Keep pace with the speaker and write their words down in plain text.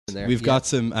We've got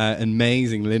some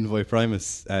amazing Linvoy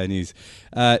Primus news.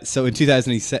 So in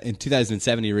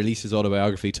 2007, he released his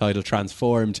autobiography titled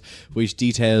Transformed, which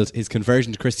detailed his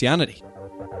conversion to Christianity.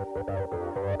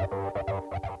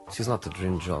 This is not a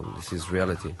dream job, this is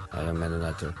reality. I am Man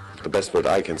United. The best word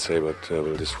I can say, but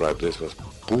will describe this was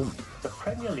boom. The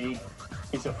Premier League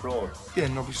is a fraud. Yeah,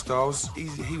 Nobby Stiles,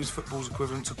 he was football's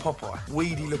equivalent to Popeye.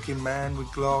 Weedy-looking man with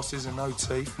glasses and no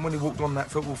teeth. And when he walked on that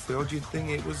football field, you'd think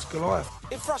it was Goliath.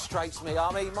 It frustrates me.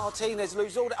 I mean, Martinez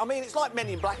lose all... it's like Men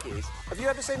in Black is. Have you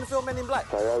ever seen the film Men in Black?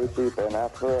 Coyote, Ben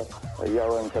Affleck,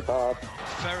 Johan Kebab.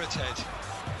 Ferret head.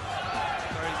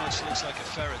 Very much looks like a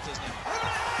ferret, doesn't it?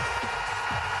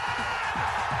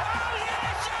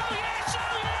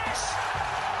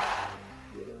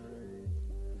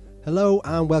 Hello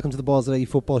and welcome to the Balls.ie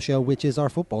Football Show, which is our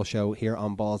football show here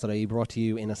on Balls.ie, brought to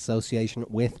you in association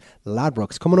with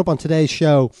Ladbrokes. Coming up on today's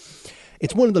show,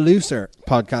 it's one of the looser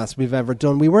podcasts we've ever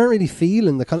done. We weren't really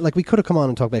feeling the kind of, we could have come on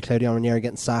and talked about Claudio Ranieri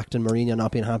getting sacked and Mourinho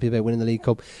not being happy about winning the League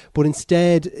Cup, but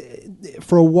instead,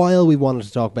 for a while, we wanted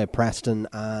to talk about Preston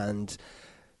and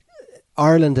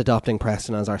Ireland adopting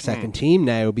Preston as our second team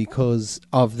now because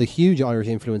of the huge Irish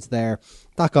influence there.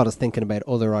 That got us thinking about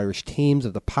other Irish teams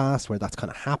of the past where that's kind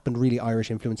of happened, really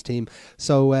Irish influence team.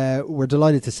 So we're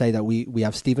delighted to say that we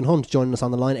have Stephen Hunt joining us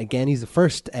on the line again. He's the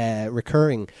first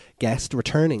returning guest.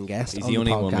 He's the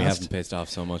only one we haven't pissed off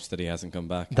so much that he hasn't come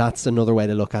back. That's another way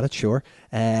to look at it, sure.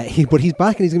 But he's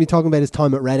back and he's going to be talking about his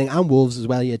time at Reading and Wolves as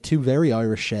well. He had two very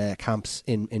Irish camps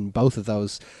in both of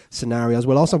those scenarios.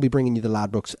 We'll also be bringing you the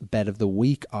Ladbrokes Bet of the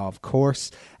Week, of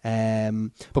course.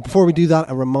 But before we do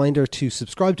that, a reminder to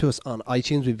subscribe to us on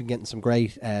iTunes. We've been getting some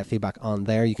great feedback on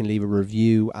there. You can leave a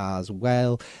review as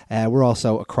well. We're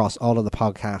also across all of the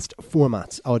podcast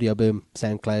formats, Audio Boom,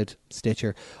 SoundCloud,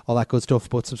 Stitcher, all that good stuff.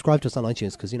 But subscribe to us on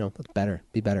iTunes because, that's better,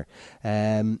 be better.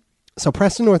 So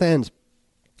Preston North End,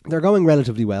 they're going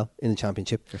relatively well in the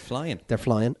Championship. They're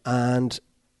flying. And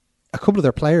a couple of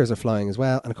their players are flying as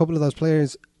well. And a couple of those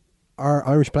players are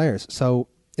Irish players. So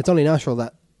it's only natural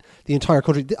that the entire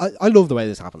country... I love the way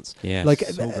this happens. Yeah,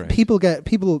 so great.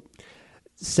 People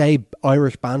say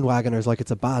Irish bandwagoners like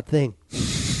it's a bad thing.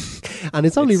 And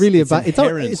it's only really a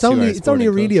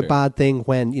bad thing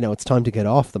when it's time to get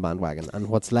off the bandwagon and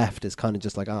what's left is kind of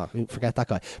just like, forget that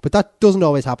guy. But that doesn't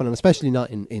always happen, and especially not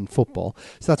in football.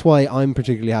 So that's why I'm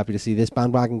particularly happy to see this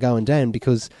bandwagon going down,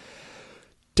 because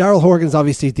Daryl Horgan's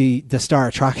obviously the star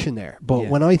attraction there. But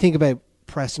when I think about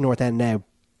Preston North End now,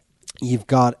 you've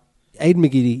got Aidan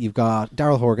McGeady, you've got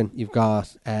Daryl Horgan, you've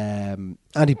got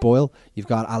Andy Boyle, you've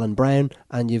got Alan Brown,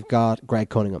 and you've got Greg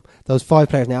Cunningham. Those five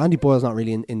players. Now, Andy Boyle's not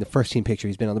really in the first team picture.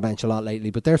 He's been on the bench a lot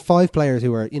lately, but there's five players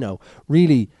who are,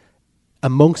 really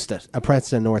amongst it at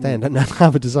Preston North End and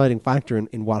have a deciding factor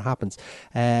in what happens.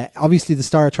 Obviously, the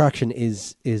star attraction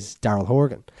is Daryl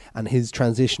Horgan and his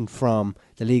transition from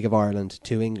the League of Ireland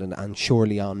to England and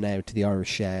surely on now to the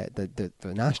Irish, the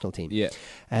national team. Yeah.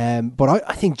 But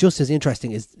I think just as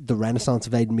interesting is the renaissance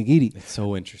of Aidan McGeady. It's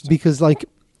so interesting. Because,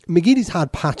 McGeady's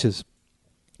had patches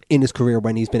in his career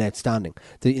when he's been outstanding.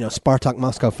 Spartak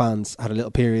Moscow fans had a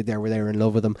little period there where they were in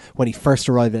love with him. When he first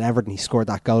arrived at Everton, he scored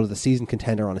that goal of the season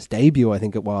contender on his debut, I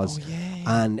think it was. Oh,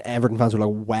 yeah. And Everton fans were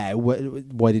like, wow,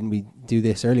 why didn't we do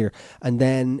this earlier? And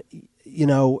then,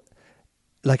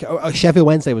 Sheffield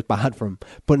Wednesday was bad for him.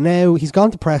 But now he's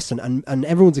gone to Preston and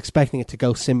everyone's expecting it to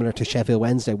go similar to Sheffield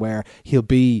Wednesday, where he'll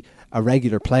be a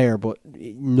regular player, but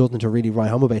nothing to really write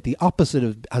home about. The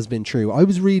opposite has been true. I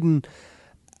was reading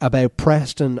about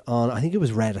Preston on, I think it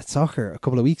was Reddit Soccer a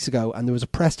couple of weeks ago, and there was a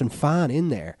Preston fan in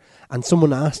there, and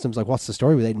someone asked him, what's the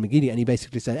story with Aidan McGeady? And he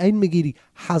basically said, Aidan McGeady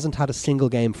hasn't had a single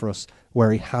game for us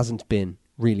where he hasn't been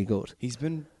really good. He's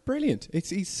been brilliant.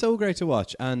 He's so great to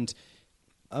watch. And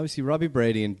obviously Robbie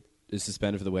Brady is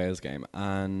suspended for the Wales game,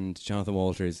 and Jonathan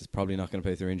Walters is probably not going to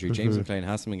play through injury. James McLean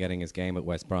hasn't been getting his game at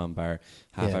West Brom, bar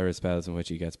half-hour spells in which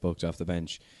he gets booked off the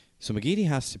bench. So McGeady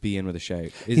has to be in with a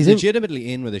shout. He's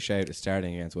legitimately in with a shout at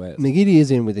starting against Wales. McGeady is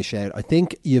in with a shout. I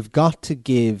think you've got to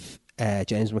give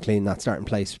James McLean that starting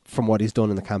place from what he's done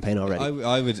in the campaign already.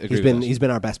 I would agree with that. He's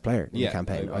been our best player in the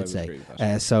campaign, I'd say. Agree with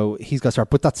that. So he's got to start.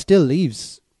 But that still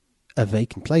leaves a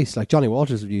vacant place. Johnny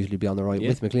Walters would usually be on the right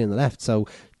with McLean on the left. So,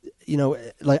 Aidan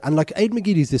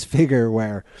McGeady's this figure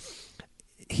where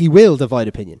he will divide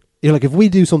opinion. If we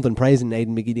do something praising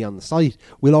Aidan McGeady on the site,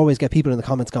 we'll always get people in the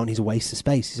comments going, he's a waste of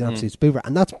space, he's an absolute spoofer.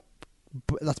 And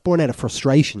that's born out of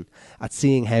frustration at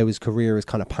seeing how his career is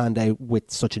kind of panned out with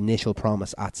such initial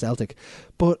promise at Celtic.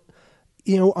 But,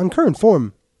 on current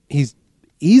form, he's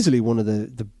easily one of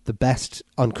the best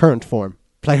on current form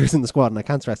players in the squad, and I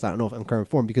can't stress that enough, in current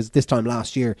form, because this time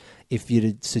last year, if you'd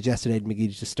had suggested Aidan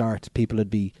McGeady to start, people would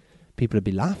be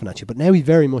laughing at you. But now he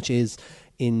very much is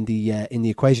in the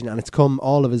equation, and it's come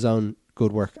all of his own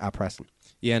good work at Preston.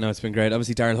 Yeah, no, it's been great.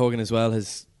 Obviously, Darryl Hogan as well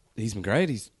he's been great.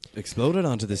 He's exploded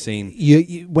onto the scene.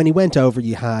 You when he went over,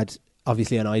 you had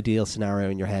obviously an ideal scenario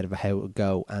in your head of how it would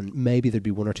go, and maybe there'd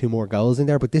be 1 or 2 more goals in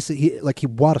there. But this,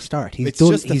 what a start!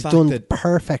 He's done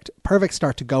perfect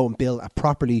start to go and build a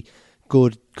properly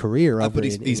good career. But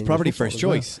he's probably first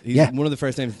choice. Well. He's one of the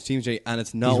first names in the team, Jay, and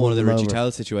it's not one of the Richie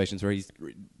Towell situations where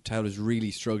Towell is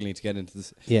really struggling to get into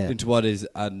this, into what is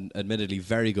an admittedly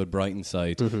very good Brighton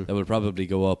side that will probably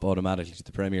go up automatically to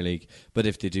the Premier League. But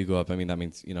if they do go up, I mean, that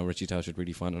means Richie Towell should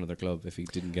really find another club if he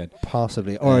didn't get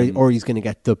possibly, or he's going to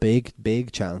get the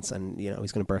big chance, and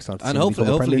he's going to burst onto. And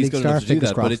hopefully he's going to do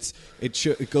that. But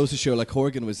it goes to show, like,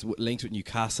 Horgan was linked with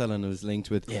Newcastle and it was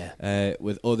linked with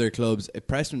other clubs.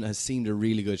 Preston has seemed a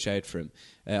really good shout for him.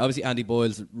 Obviously, Andy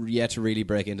Boyle's yet to really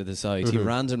break into the side. He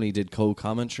randomly did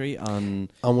co-commentary on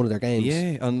one of their games.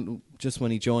 Yeah, on just when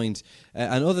he joined.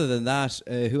 And other than that,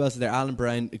 who else is there? Alan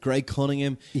Brown, Greg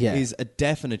Cunningham is a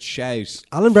definite shout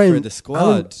Alan Brown, for the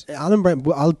squad. Alan Brown,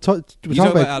 we'll talk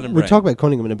about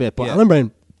Cunningham in a bit, but Alan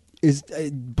Brown is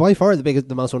by far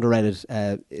the most underrated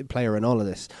player in all of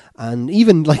this. And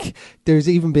even there's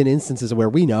even been instances where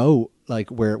we know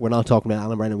we're not talking about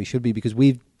Alan Brown, and we should be, because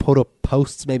we've put up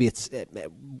posts, maybe it's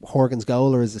Horgan's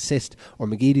goal or his assist, or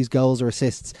McGeady's goals or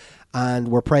assists, and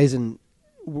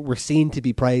we're seen to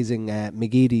be praising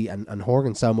McGeady and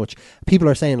Horgan so much. People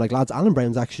are saying, lads, Alan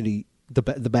Brown's actually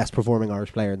the best performing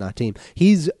Irish player in that team.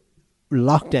 He's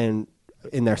locked down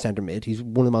in their centre mid. He's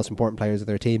one of the most important players of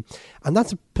their team, and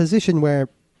that's a position where,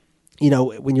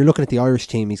 when you're looking at the Irish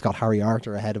team, he's got Harry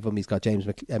Arter ahead of him. He's got James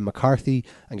McCarthy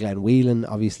and Glenn Whelan.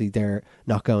 Obviously, they're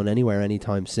not going anywhere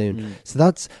anytime soon.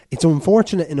 So it's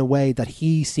unfortunate in a way that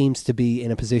he seems to be in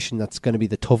a position that's going to be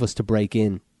the toughest to break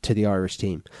in to the Irish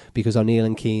team, because O'Neill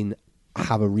and Keane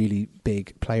have a really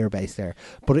big player base there.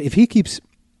 But if he keeps,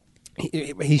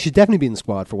 he should definitely be in the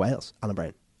squad for Wales, Alan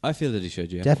Brown. I feel that he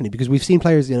should, yeah. Definitely, because we've seen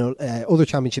players, other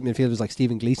Championship midfielders like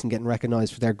Stephen Gleeson getting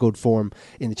recognised for their good form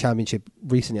in the Championship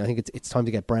recently. I think it's time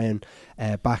to get Brown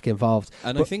back involved.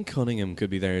 And I think Cunningham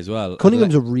could be there as well.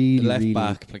 Cunningham's a really left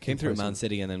back. Came impressive. through Man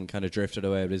City and then kind of drifted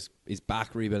away. But he's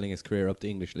back rebuilding his career up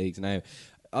the English leagues now.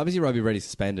 Obviously, Robbie Brady's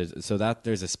suspended, so that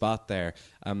there's a spot there.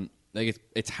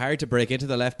 It's hard to break into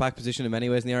the left back position in many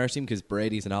ways in the Irish team, because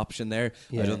Brady's an option there.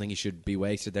 I don't think he should be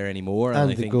wasted there anymore. And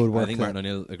I think Martin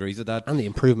O'Neill agrees with that. And the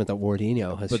improvement that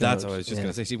Wardinho has. But that's what I was just going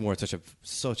to say. Stephen Ward's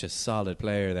such a solid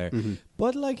player there.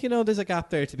 But there's a gap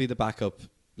there to be the backup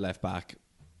left back.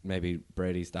 Maybe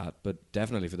Brady's that, but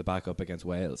definitely for the backup against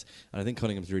Wales. And I think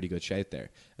Cunningham's a really good shout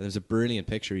there. And there's a brilliant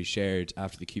picture he shared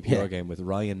after the QPR game with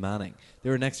Ryan Manning.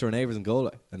 They were next door neighbours in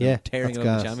Gola, and they're tearing it up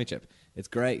in the Championship. It's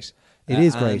great. It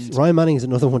is great. Ryan Manning is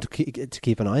another one to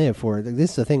keep an eye out for. This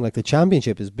is the thing. The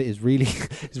Championship is really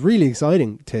is really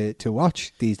exciting to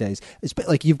watch these days. It's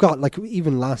you've got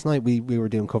even last night we were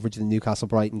doing coverage of the Newcastle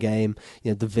Brighton game,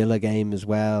 the Villa game as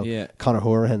well. Yeah. Conor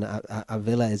Horan at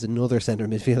Villa is another centre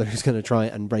midfielder who's going to try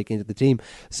and break into the team.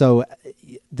 So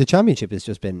the Championship has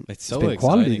just been been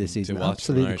quality this season. To watch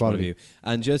absolutely quality.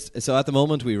 And just so at the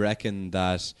moment we reckon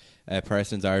that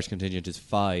Preston's Irish contingent is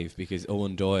 5, because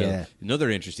Owen Doyle, another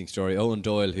interesting story, Owen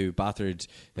Doyle, who battered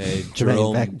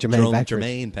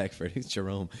Jermaine Beckford. Who's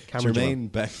Jerome? Jermaine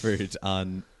Beckford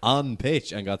on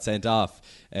pitch and got sent off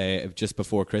just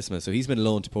before Christmas. So he's been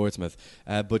loaned to Portsmouth.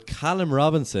 But Callum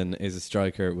Robinson is a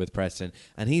striker with Preston,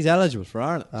 and he's eligible for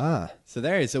Ireland. So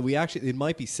it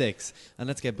might be 6, and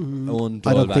let's get Owen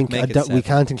Doyle back. We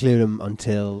can't include him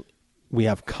until we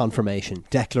have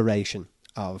declaration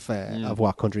of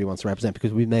what country he wants to represent,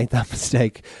 because we made that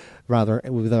mistake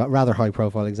with a rather high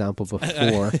profile example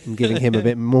before and giving him a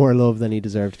bit more love than he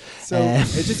deserved. So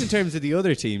just in terms of the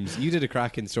other teams, you did a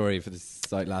cracking story for the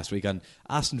site last week, and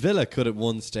Aston Villa could at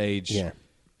one stage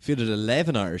fielded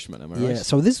 11 Irishmen, am I right? Yeah,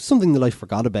 so this is something that I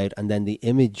forgot about, and then the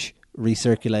image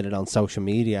recirculated on social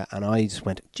media, and I just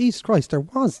went, Jesus Christ, there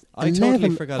was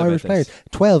 11 Irish players,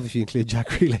 12 if you include Jack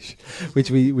Grealish, which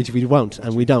we won't,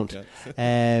 and we don't.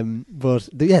 But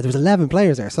there was 11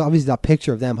 players there, so obviously that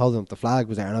picture of them holding up the flag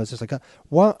was there, and I was just like,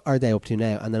 what are they up to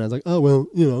now? And then I was like, oh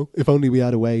well, if only we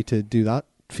had a way to do that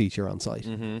feature on site.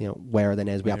 Where are they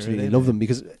now? We Where are absolutely they love now? them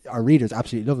because our readers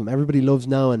absolutely love them. Everybody loves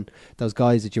knowing those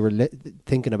guys that you were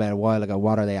thinking about a while ago.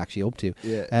 What are they actually up to?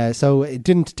 Yeah. So it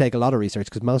didn't take a lot of research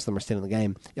because most of them are still in the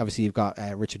game. Obviously, you've got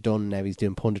Richard Dunn now. He's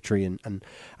doing punditry and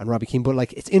Robbie Keane. But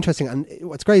like, it's interesting. And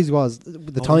what's crazy was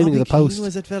the timing Robbie of the post. Keane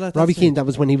was at Villa. Robbie Keane. That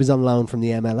was when he was on loan from the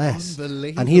MLS.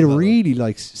 Unbelievable. And he had a really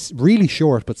really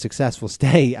short but successful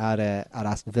stay at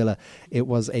Aston Villa. It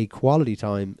was a quality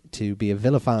time to be a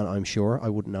Villa fan. I'm sure I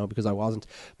wouldn't know because I wasn't,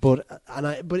 but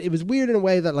it was weird in a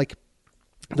way that like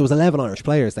there was 11 Irish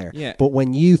players there. Yeah. But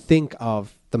when you think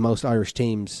of the most Irish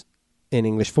teams in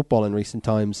English football in recent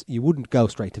times, you wouldn't go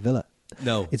straight to Villa.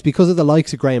 No. It's because of the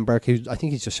likes of Graham Burke, who I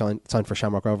think he's just signed for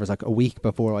Shamrock Rovers like a week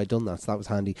before I'd done that, so that was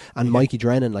handy. And Mikey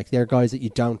Drennan, like they're guys that you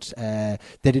don't, they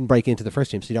didn't break into the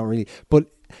first team, so you don't really. But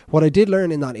what I did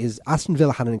learn in that is Aston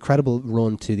Villa had an incredible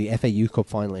run to the FA Youth Cup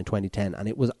final in 2010, and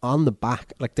it was on the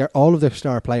back, like all of their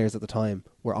star players at the time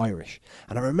were Irish.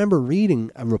 And I remember reading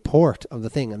a report of the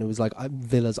thing, and it was like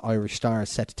Villa's Irish stars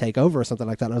set to take over or something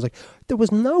like that. And I was like, there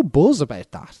was no buzz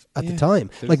about that at the time.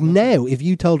 Like now, if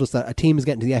you told us that a team is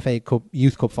getting to the FA Cup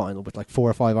Youth Cup final with like 4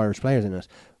 or 5 Irish players in it,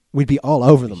 we'd be all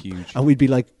over them. Huge. And we'd be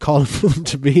like calling for them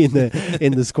to be in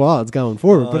the squads going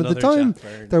forward. But at the time,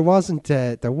 there wasn't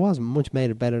much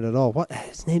made about it at all. What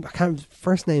his name?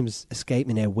 First names escape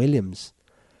me now. Williams.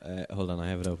 Hold on, I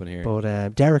have it open here.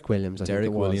 But Derek Williams, I think it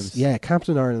was. Williams. Yeah,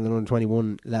 captain Ireland at the under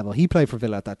 21 level. He played for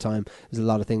Villa at that time. There's a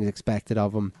lot of things expected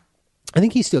of him. I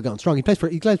think he's still going strong. He plays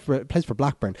for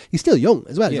Blackburn. He's still young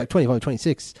as well. He's like 25,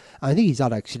 26. I think he's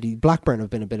had actually. Blackburn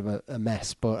have been a bit of a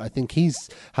mess, but I think he's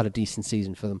had a decent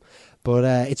season for them. But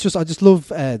I just love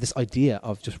this idea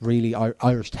of just really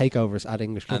Irish takeovers at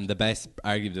English clubs. And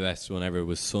arguably the best one ever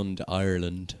was Sun to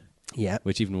Ireland. Yeah,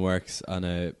 which even works on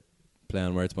a play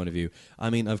on words point of view. I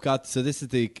mean, this is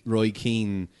the Roy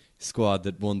Keane squad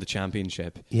that won the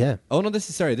championship. Yeah. Oh no, this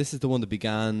is the one that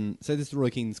began. So this is the Roy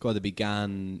Keane squad that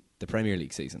began the Premier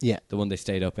League season. Yeah. The one they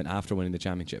stayed up in after winning the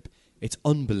championship. It's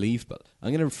unbelievable.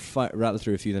 I'm going to rattle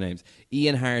through a few of the names.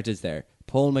 Ian Hart is there.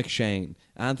 Paul McShane,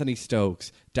 Anthony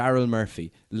Stokes, Daryl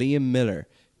Murphy, Liam Miller.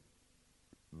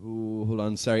 Ooh, hold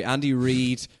on, sorry. Andy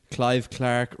Reid, Clive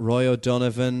Clark, Roy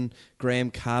O'Donovan,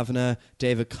 Graham Kavanagh,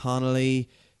 David Connolly,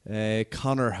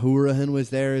 Conor Hourihan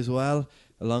was there as well,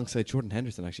 alongside Jordan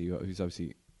Henderson, actually, who's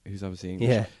obviously English.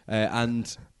 Yeah.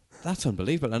 And that's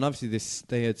unbelievable. And obviously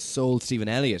they had sold Stephen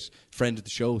Elliott, friend of the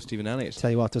show, Stephen Elliott.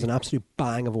 Tell you what, there's an absolute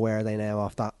bang of where are they now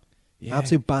off that. Yeah.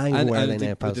 Absolute bang of where are they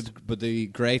now post. But the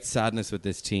great sadness with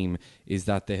this team is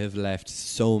that they have left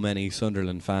so many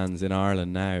Sunderland fans in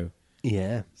Ireland now.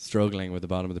 Yeah, struggling with the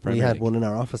bottom of the Premier League. We had one in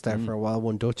our office there for a while,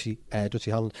 one Dutchy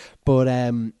Holland. But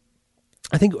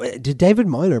I think, did David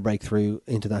Meyler break through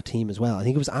into that team as well? I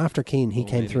think it was after Keane he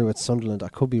came through at Sunderland. I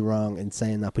could be wrong in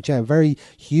saying that. But yeah, very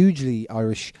hugely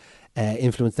Irish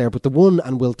influence there. But the one,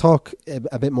 and we'll talk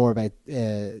a bit more about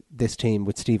this team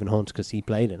with Stephen Hunt because he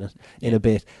played in it in a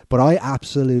bit. But I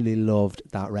absolutely loved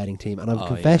that Reading team. And I have a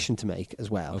confession to make as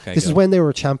well. Okay, this is when they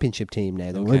were a championship team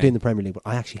now. They weren't in the Premier League, but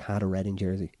I actually had a Reading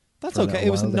jersey. That's okay. It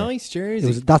was a nice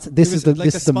jersey. This is the main thing.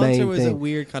 The sponsor was a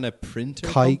weird kind of printer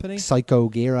company. Psycho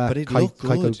Gira. But it looked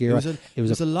good. It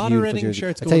was a lot of Reading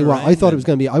shirts. I tell you what, I thought it was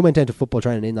going to be. I went into football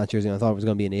training in that jersey, and I thought it was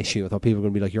going to be an issue. I thought people were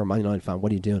going to be like, "You're a Man United fan.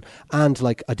 What are you doing?" And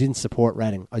like, I didn't support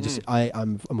Reading.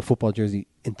 I'm a football jersey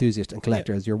enthusiast and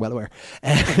collector, as you're well aware.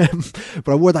 But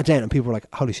I wore that down, and people were like,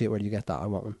 "Holy shit, where do you get that? I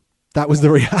want one." That was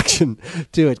the reaction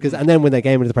to it. And then when they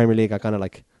came into the Premier League, I kind of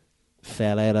like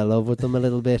fell out of love with them a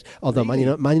little bit. Although Man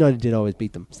United did always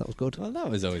beat them, so that was good. Well,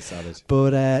 that was always solid.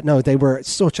 But no, they were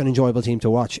such an enjoyable team to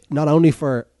watch. Not only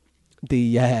for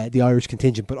the Irish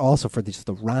contingent, but also for just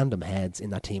the random heads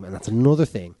in that team. And that's another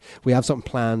thing. We have something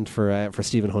planned for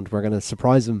Stephen Hunt. We're going to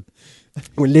surprise him.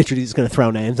 We're literally just going to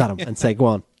throw names at him and say, "Go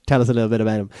on, tell us a little bit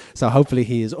about him." So hopefully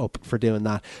he is up for doing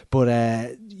that. But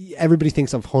everybody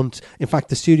thinks of Hunt. In fact,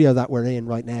 the studio that we're in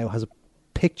right now has a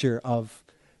picture of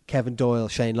Kevin Doyle,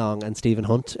 Shane Long and Stephen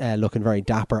Hunt looking very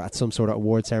dapper at some sort of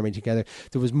award ceremony together.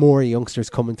 There was more youngsters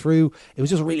coming through. It was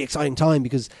just a really exciting time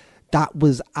because that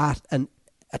was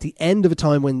at the end of a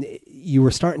time when you were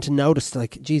starting to notice,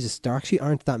 like, Jesus, there actually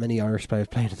aren't that many Irish players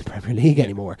playing in the Premier League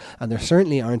anymore, and there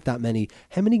certainly aren't that many.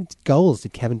 How many goals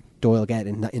did Kevin Doyle get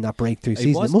in that breakthrough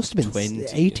season? It must have been 20,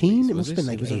 18. It must have been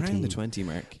like 18. Around the 20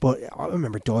 mark. But I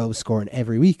remember Doyle was scoring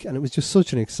every week, and it was just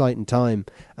such an exciting time.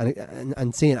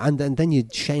 And seeing, and then you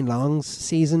had Shane Long's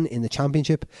season in the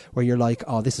Championship, where you're like,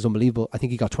 oh, this is unbelievable. I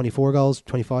think he got 24 goals,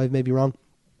 25 maybe wrong,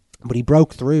 but he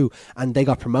broke through, and they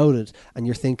got promoted, and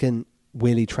you're thinking,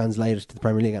 will he translate it to the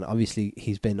Premier League? And obviously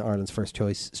he's been Ireland's first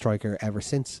choice striker ever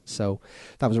since, so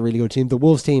that was a really good team. The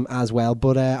Wolves team as well,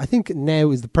 but I think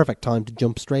now is the perfect time to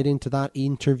jump straight into that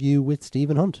interview with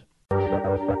Stephen Hunt.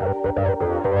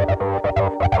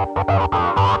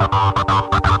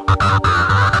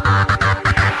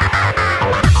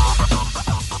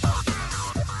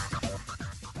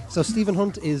 So Stephen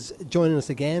Hunt is joining us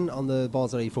again on the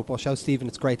Balls.ie football show. Stephen,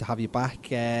 it's great to have you back.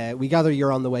 We gather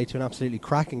you're on the way to an absolutely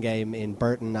cracking game in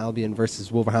Burton Albion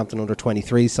versus Wolverhampton under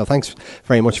 23. So thanks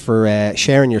very much for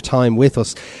sharing your time with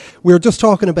us. We were just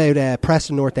talking about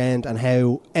Preston North End and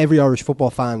how every Irish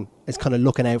football fan is kind of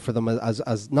looking out for them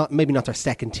as not maybe not their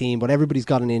second team, but everybody's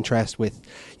got an interest with,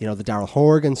 you know, the Daryl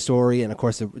Horgan story and of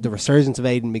course the resurgence of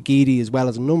Aidan McGeady as well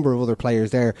as a number of other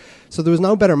players there. So there was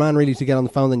no better man really to get on the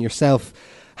phone than yourself.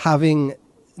 Having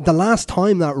the last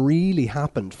time that really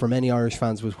happened for many Irish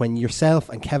fans was when yourself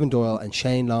and Kevin Doyle and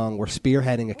Shane Long were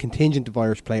spearheading a contingent of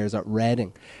Irish players at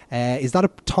Reading. Is that a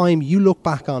time you look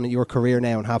back on in your career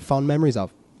now and have fond memories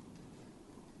of?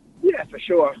 Yeah, for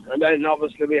sure. And then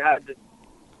obviously we had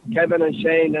Kevin and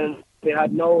Shane, and we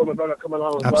had Noah, my brother, coming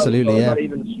on as Absolutely, well. So yeah. got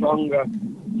even stronger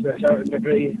to a certain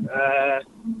degree. It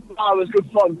was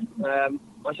good fun.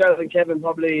 Myself and Kevin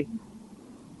probably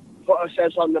put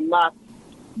ourselves on the map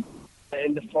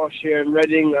in the first year in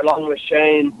Reading, along with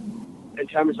Shane, in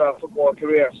terms of our football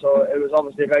career. So it was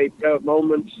obviously a very proud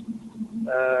moment.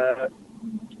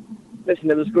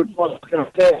 Listen, it was good fun. I can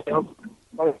say, you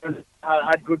know, I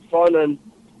had good fun and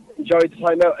enjoyed the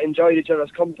time out, enjoyed each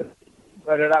other's company.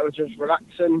 Whether that was just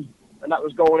relaxing and that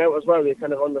was going out as well, we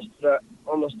kind of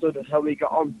understood how we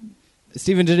got on.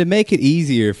 Stephen, did it make it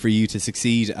easier for you to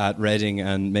succeed at Reading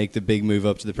and make the big move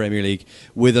up to the Premier League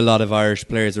with a lot of Irish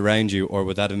players around you, or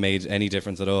would that have made any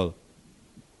difference at all?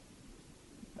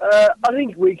 I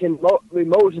think we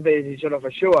motivate each other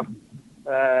for sure.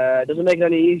 It doesn't make it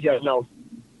any easier now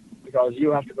because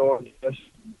you have to go on this.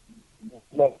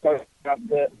 You have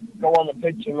to go on the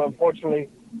pitch, and unfortunately,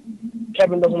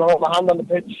 Kevin doesn't hold my hand on the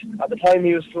pitch. At the time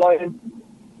he was flying,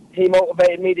 he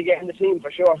motivated me to get in the team for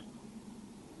sure.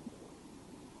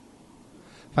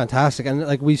 Fantastic. And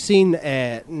like we've seen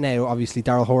now, obviously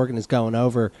Daryl Horgan is going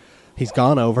over. He's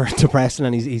gone over to Preston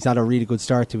and he's had a really good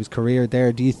start to his career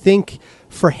there. Do you think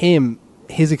for him,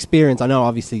 his experience, I know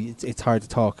obviously it's hard to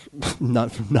talk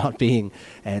not being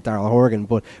Daryl Horgan,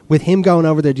 but with him going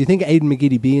over there, do you think Aidan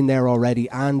McGeady being there already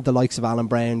and the likes of Alan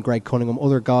Brown, Greg Cunningham,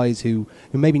 other guys who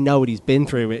maybe know what he's been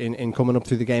through in coming up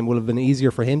through the game will have been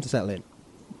easier for him to settle in?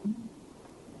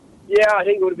 Yeah, I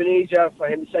think it would have been easier for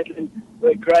him to settle in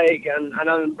with Greg and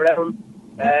Alan Brown.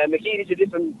 McGeady's a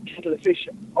different kettle of fish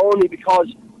only because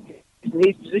he's in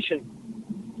his position.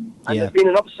 And there's been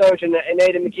an upsurge in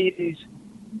Aidan McGeady's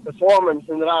performance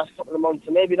in the last couple of months,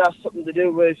 and maybe that's something to do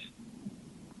with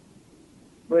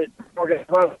Morgan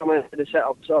coming into the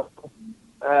setup. So,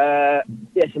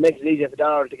 yes, it makes it easier for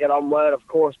Darrell to get on well, of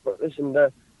course, but listen,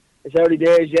 it's early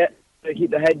days yet. They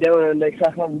keep their head down and they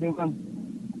crack on and do them.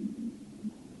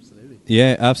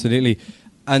 Yeah, absolutely.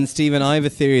 And Stephen, I have a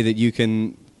theory that you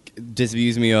can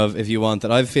disabuse me of if you want,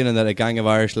 that I have a feeling that a gang of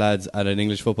Irish lads at an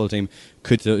English football team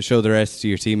could show the rest of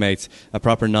your teammates a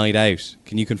proper night out.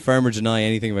 Can you confirm or deny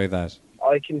anything about that?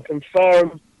 I can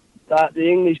confirm that the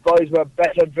English boys were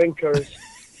better drinkers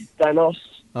than us.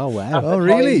 Oh, wow. Oh,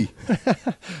 really?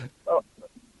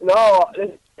 No,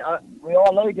 we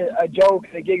all like a joke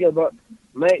and a giggle, but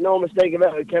make no mistake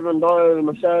about it, Kevin Doyle,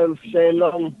 myself, Shane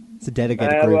Long, it's a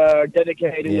dedicated group. were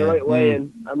dedicated in the right way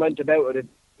and went about it.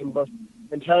 But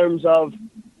in terms of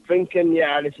drinking,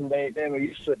 yeah, listen, they were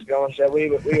used to it, to be honest. We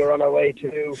were on our way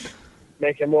to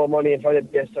making more money and trying to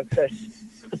be a success.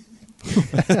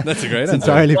 That's a great answer. answer.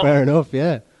 Entirely fair enough,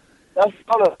 yeah. That's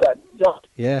fun of that. So,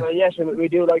 yeah. Yes, we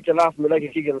do like to laugh and we like to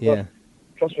giggle, but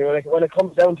trust me, when it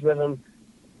comes down to it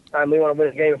and we want to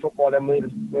win a game of football, then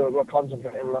we'll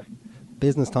concentrate on that.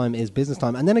 Business time is business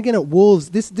time. And then again at Wolves,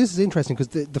 this is interesting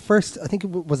because the first, I think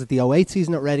was it the 08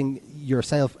 season at Reading,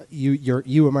 yourself,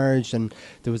 you emerged and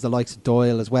there was the likes of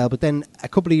Doyle as well. But then a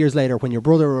couple of years later when your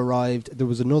brother arrived, there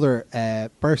was another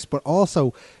burst. But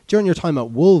also during your time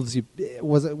at Wolves,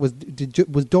 was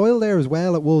Doyle there as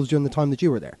well at Wolves during the time that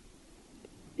you were there?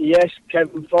 Yes,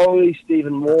 Kevin Foley,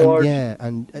 Stephen Ward.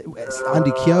 And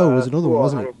Andy Keogh was another one,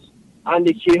 wasn't it?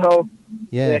 Andy Keogh.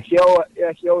 Yeah, Keogh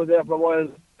was there for a while.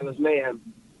 It was mayhem.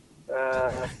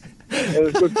 It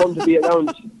was good fun to be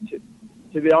around.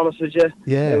 To be honest with you,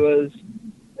 yeah, it was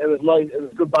nice. It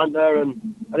was good banter,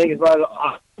 and I think as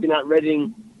well. Being at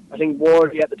Reading, I think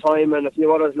Wardy at the time and a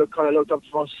few others looked up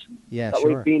to us. Yeah, that sure.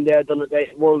 We've been there, done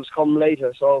it. Wolves come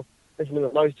later, so listen, it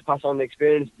was nice to pass on the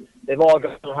experience. They've all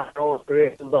got their own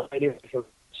careers and done it,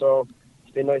 so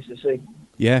It's been nice to see.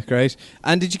 Yeah, great.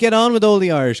 And did you get on with all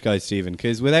the Irish guys, Stephen?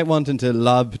 Because without wanting to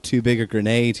lob too big a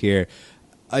grenade here,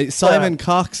 Simon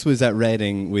Cox was at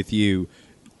Reading with you.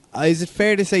 Is it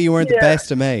fair to say you weren't the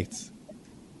best of mates?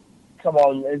 Come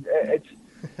on,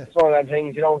 it's one of them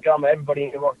things. You don't get on with everybody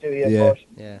in your work, do you?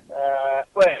 Yeah.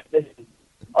 Well, listen,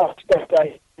 I expect that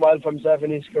he's well for himself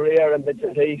in his career and bits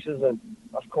and pieces, and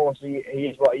of course he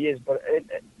is what he is. But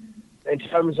in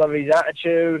terms of his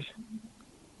attitude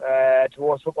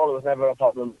towards football, it was never a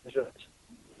problem. It's just,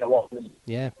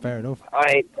 yeah, fair enough.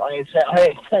 I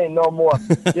ain't saying no more.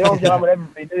 You don't get on with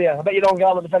everybody, do you? I bet you don't get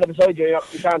on with the fella beside you.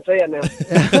 You can't say it now.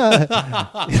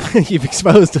 You've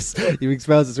exposed us. We're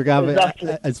going to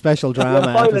have a special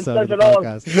drama episode of the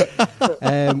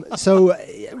podcast. So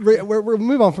we'll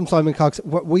move on from Simon Cox.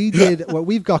 What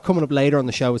we've got coming up later on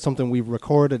the show is something we've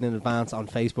recorded in advance on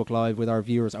Facebook Live with our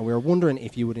viewers, and we were wondering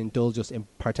if you would indulge us in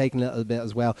partaking a little bit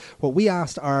as well. What we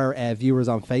asked our viewers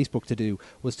on Facebook to do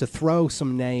was to throw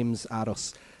some names at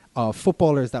us of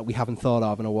footballers that we haven't thought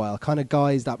of in a while, kind of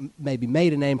guys that maybe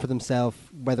made a name for themselves,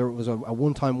 whether it was a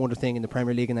one-time wonder thing in the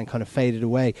Premier League and then kind of faded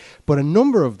away. But a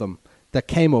number of them that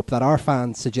came up that our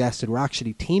fans suggested were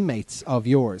actually teammates of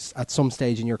yours at some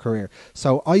stage in your career.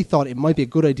 So I thought it might be a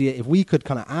good idea if we could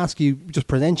kind of ask you, just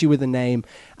present you with a name,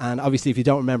 and obviously if you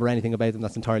don't remember anything about them,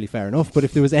 that's entirely fair enough. But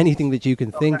if there was anything that you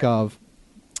can think of,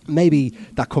 maybe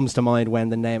that comes to mind when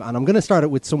the name, and I'm going to start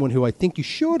it with someone who I think you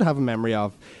should have a memory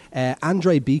of,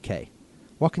 Andre BK.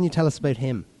 What can you tell us about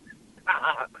him?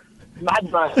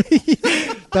 Madman.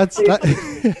 That's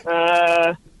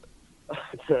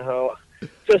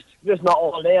just not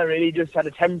all there really. Just had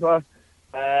a temper.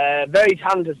 Very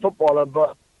talented footballer,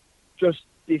 but just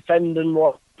defending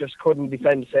what just couldn't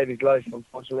defend to save his life,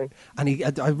 unfortunately.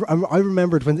 And I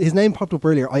remembered when his name popped up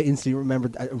earlier, I instantly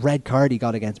remembered a red card he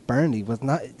got against Burnley. Was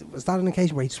that an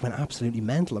occasion where he just went absolutely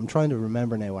mental? I'm trying to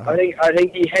remember now what happened. I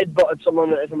think he headbutted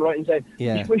someone, if I'm right in saying.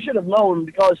 Yeah. We should have known,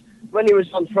 because when he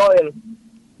was on trial,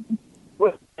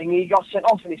 he got sent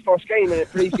off in his first game in a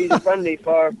pre-season friendly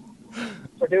for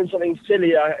doing something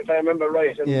silly, if I remember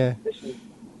right. And yeah. Listen,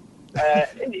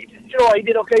 he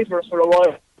did okay for us for a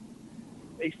while.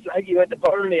 I think he went to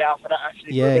Burnley after that,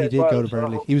 actually. Yeah, he did go to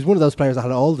Burnley. He was one of those players that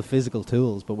had all the physical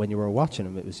tools, but when you were watching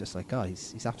him, it was just like, God,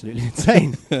 he's absolutely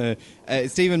insane.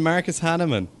 Stephen, Marcus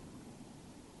Hanneman.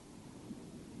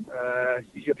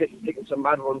 You're picking some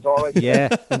mad ones, all right. Yeah,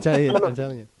 I'm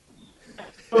telling you.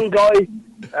 Young guy,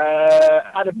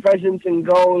 had a presence in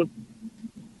goal,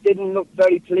 didn't look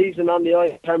very pleasing on the eye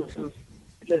in terms of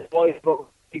his voice, but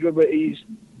good with his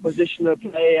positional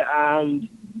play and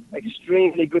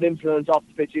extremely good influence off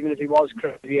the pitch, even if he was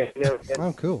crazy.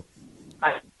 Oh, cool.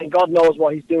 And God knows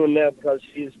what he's doing there, because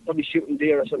he's probably shooting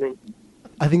deer or something.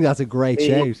 I think that's a great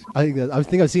shout. I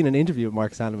think I've seen an interview with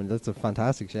Marcus Hanneman. That's a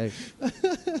fantastic shout.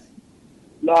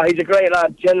 No, he's a great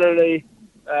lad. Generally,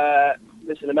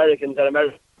 listen, Americans are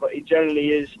American, but he generally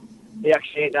is. He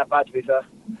actually ain't that bad, to be fair.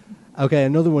 Okay,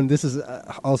 another one. This is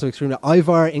also extremely...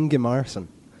 Ivar Ingimarsson.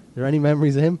 Are there any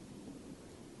memories of him?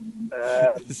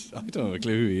 I don't have a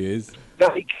clue who he is.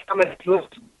 Very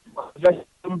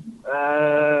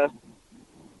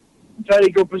very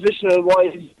good positional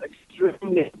wise,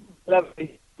 extremely clever,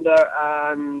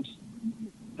 and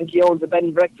I think he owns a bed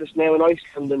and breakfast now in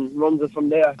Iceland and runs it from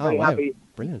there. Oh, very wow. happy.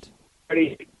 Brilliant.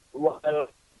 Very well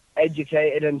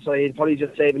educated, and so he's probably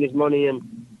just saving his money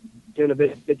and doing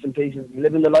bits and pieces,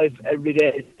 living the life every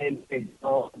day.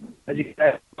 So, as you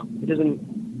said, he doesn't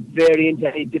vary into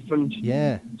any different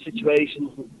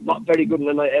situations. Not very good in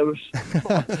the night out.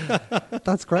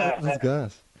 That's great. That's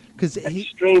good. Because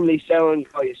extremely sound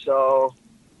guy, so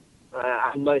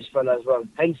and nice fella as well.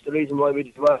 Hence the reason why we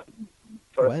did well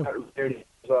for a certain period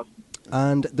as well.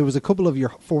 And there was a couple of your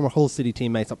former Hull City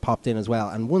teammates that popped in as well,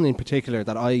 and one in particular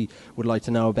that I would like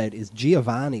to know about is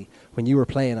Giovanni. When you were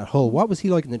playing at Hull, what was he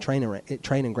like in the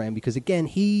training ground? Because again,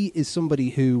 he is somebody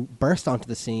who burst onto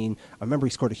the scene. I remember he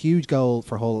scored a huge goal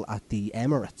for Hull at the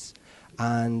Emirates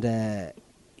and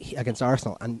against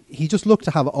Arsenal, and he just looked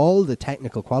to have all the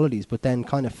technical qualities, but then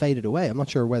kind of faded away. I'm not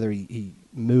sure whether he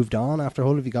moved on after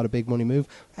Hull, if he got a big money move.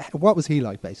 What was he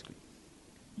like, basically?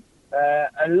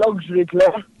 A luxury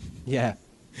player. Yeah.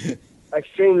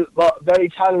 Extreme, but very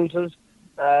talented.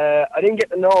 I didn't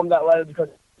get to know him that well because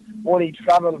when he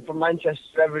travelled from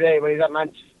Manchester every day, when he was at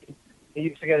Manchester, he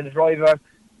used to get a driver.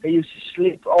 He used to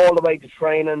sleep all the way to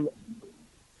training.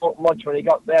 Not much when he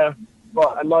got there,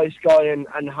 but a nice guy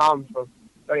and harmful.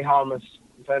 Very harmless,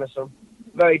 in fairness to him.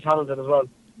 Very talented as well.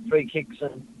 Free kicks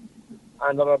and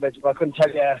other bits, but I couldn't tell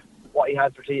you what he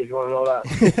had for tea, if you want to know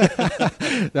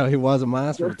that. No, he was a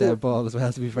master of dead ball as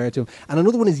well, to be fair to him. And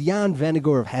another one is Jan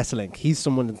Vennegoor of Hesselink. He's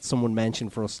someone that someone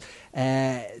mentioned for us.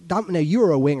 Now, you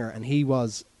were a winger, and he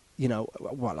was,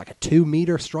 like a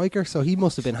 2-metre striker, so he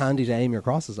must have been handy to aim your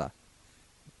crosses at.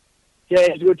 Yeah,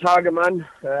 he's a good target man.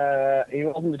 He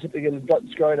wasn't the typical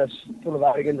guts guy that's full of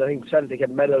arrogance. I think Celtic had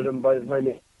medalled him by the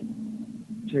time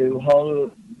to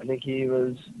Hull. I think he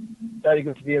was very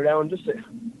good to be around.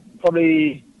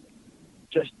 Probably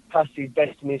just past his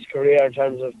best in his career in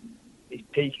terms of his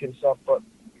peak and stuff, but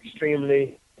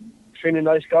extremely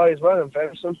nice guy as well, in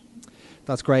fairness to him.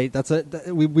 That's great.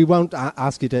 We won't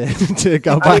ask you to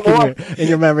go back in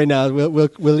your memory now. We'll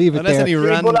leave it there.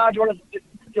 Jimmy Bullard, do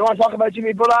you want to talk about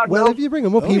Jimmy Bullard? Well, now? If you bring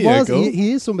him up,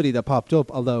 he is somebody that popped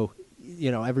up. Although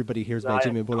everybody hears about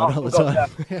Jimmy Bullard all the time.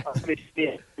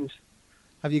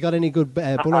 Have you got any good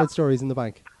Bullard stories in the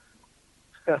bank?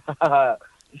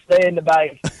 Stay in the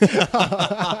bank.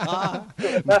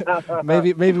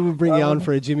 maybe we'll bring you on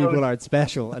for a Jimmy Bullard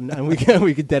special, and we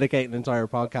could dedicate an entire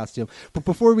podcast to him. But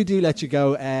before we do let you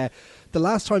go, the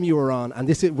last time you were on, and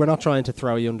we're not trying to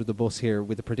throw you under the bus here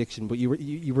with a prediction, but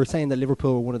you were saying that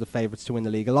Liverpool were one of the favourites to win the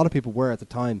league. A lot of people were at the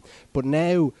time, but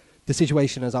now the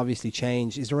situation has obviously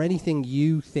changed. Is there anything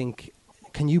you think?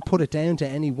 Can you put it down to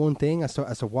any one thing as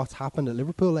to what's happened at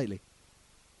Liverpool lately?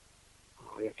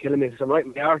 You're killing me because I'm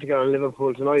writing the article on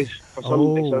Liverpool tonight for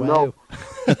Sunday, so no.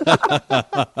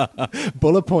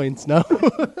 Bullet points, no.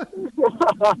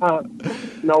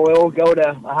 No, we won't go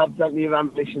there. I have plenty of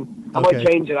ambition. I might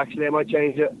change it, actually.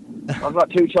 I've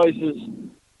got two choices.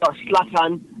 I've got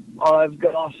Zlatan or I've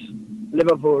got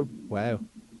Liverpool. Wow.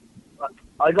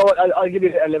 I'll give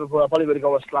you Liverpool. I'll probably going to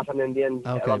go with Zlatan in the end.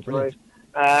 Okay, brilliant.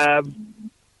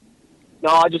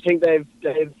 No, I just think they've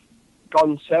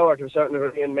gone sour to a certain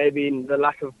degree, and maybe the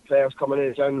lack of players coming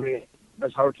in January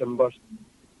has hurt them. But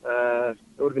it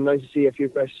would have been nice to see a few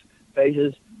fresh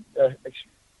faces.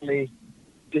 Extremely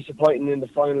disappointing in the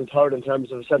final third in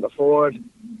terms of centre forward.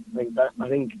 I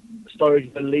think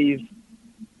Sturridge will leave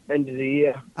end of the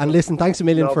year. And listen, thanks a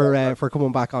million for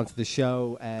coming back onto the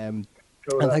show. And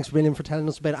thanks a million for telling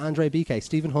us about Andre BK.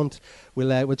 Stephen Hunt,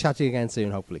 we'll chat to you again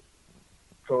soon, hopefully.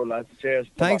 Cool, lads. Cheers.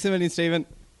 Thanks a million, Stephen.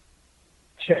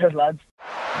 Cheers, lads.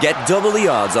 Get double the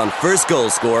odds on first goal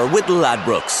scorer with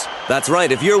Ladbrokes. That's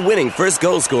right, if your winning first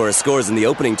goal scorer scores in the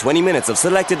opening 20 minutes of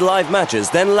selected live matches,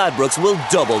 then Ladbrokes will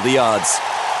double the odds.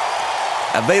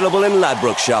 Available in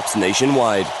Ladbrokes shops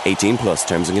nationwide. 18 plus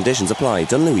terms and conditions apply.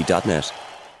 Dunlewy.net.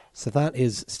 So that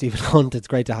is Stephen Hunt. It's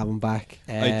great to have him back.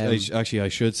 I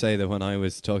should say that when I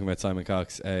was talking about Simon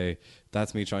Cox,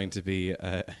 that's me trying to be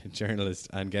a journalist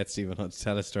and get Stephen Hunt to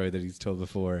tell a story that he's told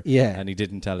before. Yeah. And he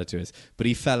didn't tell it to us. But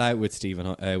he fell out with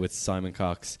with Simon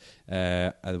Cox,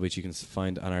 which you can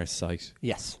find on our site.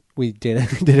 Yes. We did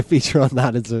a feature on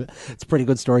that. It's a pretty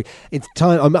good story. It's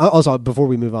time. Also, before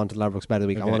we move on to Ladbrokes Bet of the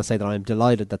Week, I want to say that I'm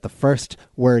delighted that the first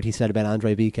word he said about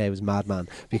Andre BK was madman.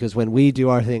 Because when we do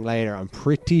our thing later, I'm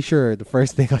pretty sure the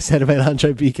first thing I said about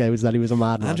Andre BK was that he was a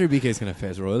madman. Andre BK is going to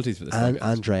face royalties for this.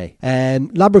 Andre.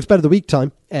 Ladbrokes Bet of the Week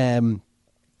time.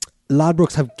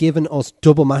 Ladbrokes have given us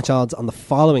double match odds on the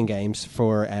following games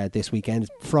for this weekend.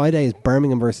 Friday is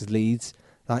Birmingham versus Leeds.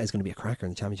 That is going to be a cracker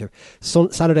in the Championship.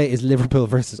 Saturday is Liverpool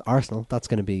versus Arsenal. That's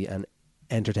going to be an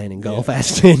entertaining goal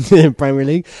fest in the Premier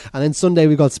League. And then Sunday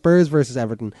we've got Spurs versus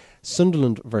Everton,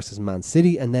 Sunderland versus Man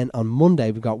City, and then on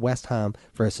Monday we've got West Ham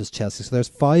versus Chelsea. So there's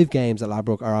 5 games that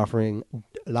Ladbrokes are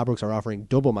offering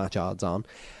double match odds on.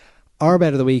 Our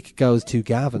bet of the week goes to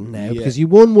Gavin now because you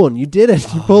won one. You did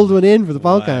it. You pulled one in for the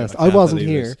podcast. Wow, I wasn't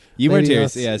here. You weren't here.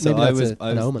 Yeah, so I was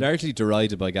omen. largely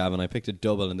derided by Gavin. I picked a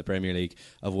double in the Premier League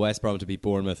of West Brom to beat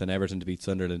Bournemouth and Everton to beat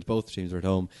Sunderland. Both teams were at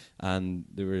home, and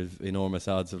there were enormous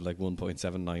odds of like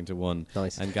 1.79 to 1.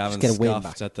 Nice. And Gavin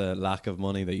scoffed at the lack of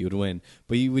money that you would win,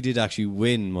 but we did actually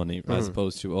win money as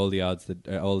opposed to all the odds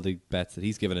all the bets that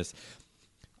he's given us.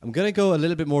 I'm going to go a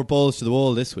little bit more balls to the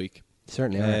wall this week.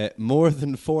 Certainly. More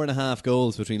than 4.5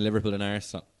 goals between Liverpool and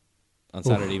Arsenal on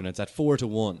Saturday evening. It's at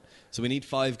 4-1. So we need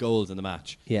 5 goals in the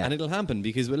match. Yeah. And it'll happen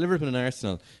because with Liverpool and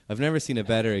Arsenal, I've never seen a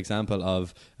better example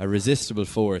of a resistible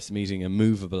force meeting a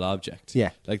movable object.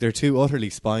 Yeah. Like they're two utterly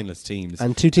spineless teams.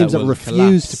 And two teams that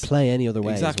refuse to play any other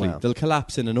way Exactly. as well. They'll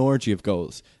collapse in an orgy of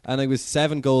goals. And it was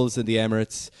 7 goals in the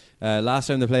Emirates. Last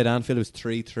time they played Anfield, it was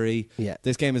 3-3. Yeah.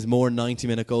 This game is more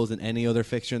 90-minute goals than any other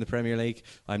fixture in the Premier League.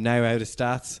 I'm now out of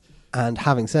stats. And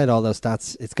having said all those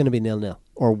stats, it's going to be 0-0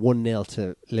 or 1-0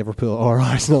 to Liverpool or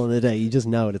Arsenal in the day. You just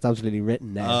know it. It's absolutely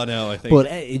written now. Oh no, I think. But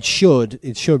it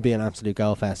should be an absolute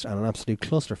goal fest and an absolute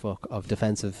clusterfuck of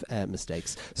defensive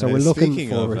mistakes. So we're looking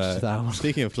forward to that one.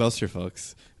 Speaking of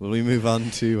clusterfucks, will we move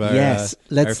on to our yes?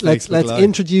 Let's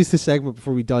introduce the segment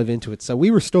before we dive into it. So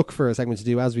we were stuck for a segment to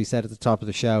do, as we said at the top of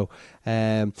the show,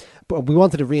 but we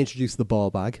wanted to reintroduce the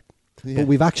ball bag. Yeah. But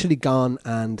we've actually gone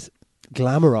and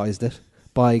glamorized it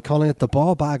by calling it the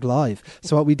Ball Bag Live.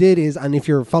 So what we did is, and if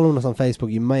you're following us on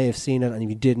Facebook, you may have seen it, and if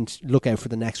you didn't, look out for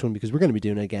the next one, because we're going to be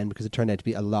doing it again, because it turned out to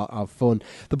be a lot of fun.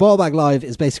 The Ball Bag Live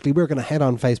is basically, we're going to head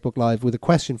on Facebook Live with a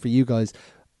question for you guys,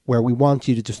 where we want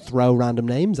you to just throw random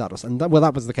names at us. And that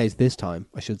was the case this time,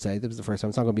 I should say. That was the first time.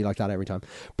 It's not going to be like that every time.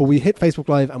 But we hit Facebook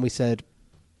Live and we said,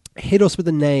 hit us with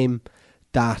a name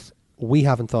that we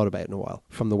haven't thought about in a while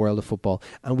from the world of football,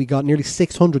 and we got nearly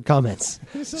 600 comments.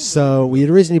 So we had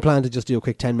originally planned to just do a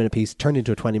quick 10-minute piece, turned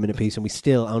into a 20-minute piece, and we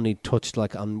still only touched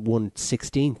like on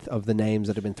 1/16 of the names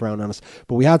that have been thrown on us.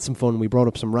 But we had some fun. We brought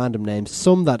up some random names,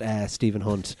 some that Stephen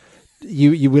Hunt,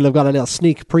 you will have got a little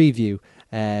sneak preview.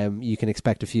 You can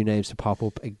expect a few names to pop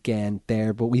up again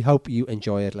there, but we hope you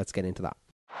enjoy it. Let's get into that.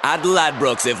 At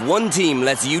Ladbrokes, if one team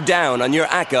lets you down on your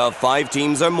ACCA of 5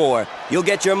 teams or more, you'll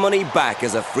get your money back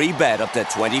as a free bet up to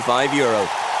 €25.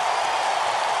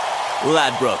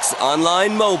 Ladbrokes,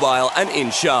 online, mobile and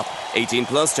in-shop. 18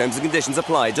 plus, terms and conditions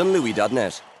apply.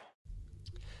 Dunlewy.net.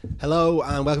 Hello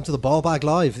and welcome to the Ball Bag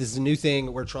Live. This is a new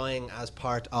thing we're trying as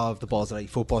part of the Balls at 8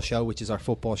 football show, which is our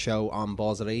football show on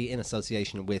Balls at 8 in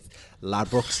association with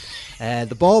Ladbrokes.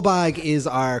 The Ball Bag is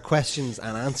our questions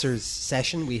and answers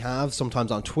session we have sometimes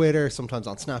on Twitter, sometimes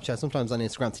on Snapchat, sometimes on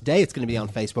Instagram. Today it's going to be on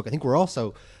Facebook. I think we're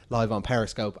also live on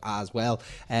Periscope as well.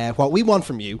 What we want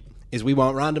from you is we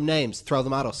want random names. Throw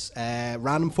them at us.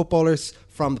 Random footballers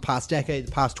from the past decade,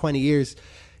 the past 20 years.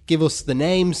 Give us the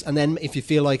names, and then if you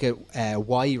feel like it,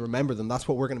 why you remember them. That's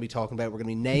what we're going to be talking about. We're going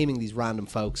to be naming these random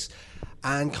folks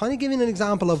and kind of giving an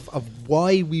example of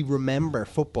why we remember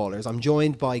footballers. I'm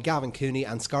joined by Gavin Cooney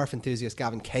and scarf enthusiast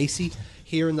Gavin Casey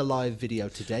here in the live video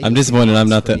today. I'm disappointed I'm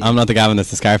not the Gavin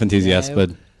that's the scarf enthusiast, but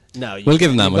no, we'll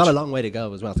give him that much. You've got a long way to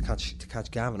go as well to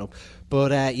catch Gavin up.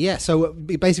 But so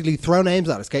basically throw names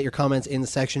at us. Get your comments in the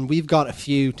section. We've got a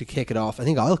few to kick it off. I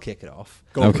think I'll kick it off.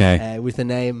 Okay. With a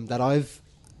name that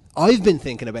I've been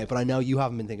thinking about, but I know you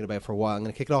haven't been thinking about for a while. I'm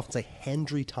going to kick it off and say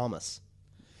Hendry Thomas.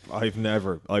 I've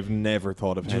never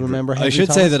thought of Hendry. Do you remember Hendry I should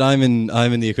Thomas? say that I'm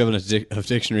in the equivalent of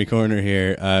Dictionary Corner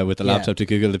here with the laptop to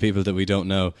Google the people that we don't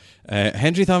know.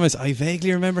 Hendry Thomas, I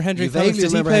vaguely remember Hendry Thomas.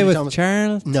 Did he play with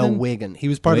Charlton? No, Wigan. He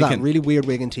was part of that really weird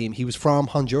Wigan team. He was from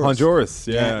Honduras. Honduras,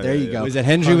 yeah. There you go. Was it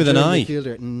Hendry with an I?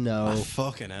 No. Oh,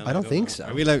 fucking hell. I don't think so.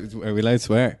 Are we allowed to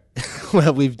swear?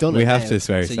 Well, we've done it. We have to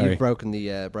swear. So sorry. you've broken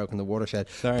the watershed.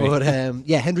 Sorry. But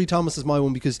Hendry Thomas is my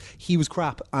one because he was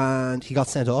crap and he got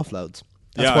sent off loads.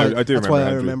 I do. That's why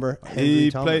I remember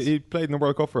Hendry Thomas. He played in the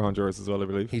World Cup for Honduras as well, I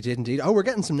believe. He did indeed. Oh, we're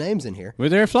getting some names in here. Well,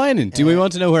 they're flying in. Do we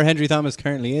want to know where Hendry Thomas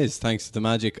currently is? Thanks to the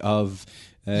magic of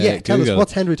tell Google. us,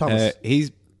 what's Hendry Thomas?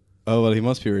 He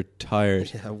must be retired.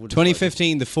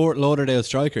 2015, the Fort Lauderdale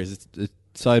Strikers. It's a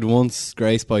side once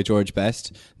graced by George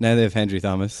Best. Now they have Hendry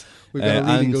Thomas. We've got a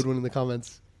really good one in the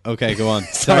comments. Okay, go on.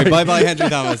 Sorry, bye Hendry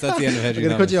Thomas. That's the end of Hendry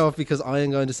Thomas. I'm going to cut you off because I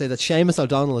am going to say that Seamus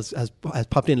O'Donnell has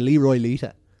popped in Leroy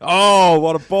Lita. Oh,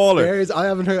 what a baller! I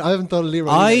haven't thought of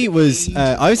Leroy. I was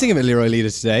thinking about Leroy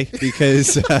Lita today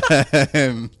because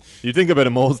you think about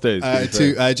him most days.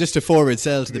 Just to forward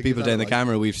sell to the people down the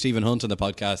camera, we've Stephen Hunt on the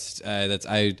podcast that's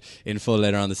out in full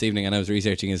later on this evening, and I was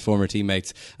researching his former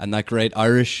teammates and that great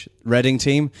Irish Reading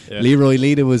team. Yeah. Leroy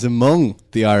Lita was among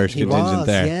the Irish contingent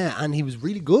there. Yeah, and he was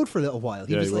really good for a little while.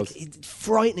 He was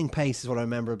frightening pace is what I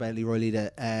remember about Leroy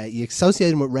Lita. You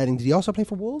associate him with Reading. Did he also play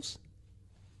for Wolves?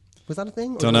 Was that a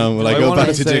thing? Don't know. Will I go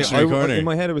back to Dictionary Corner? In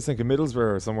my head, I was thinking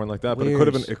Middlesbrough or somewhere like that, but it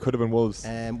could have been Wolves. But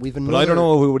I don't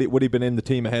know who would he been in the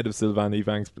team ahead of Sylvain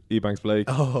Ebanks Blake.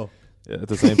 Oh. Yeah, at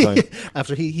the same time.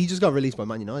 After he just got released by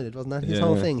Man United, wasn't that his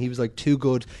whole thing? He was like too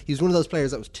good. He was one of those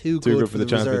players that was too good for the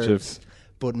Championship,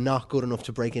 but not good enough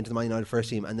to break into the Man United first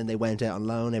team, and then they went out on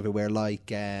loan everywhere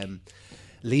like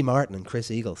Lee Martin and Chris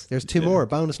Eagles. There's two more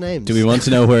bonus names. Do we want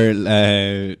to know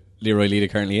where Leroy Lita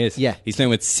currently is? Yeah. He's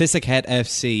playing with Sisaket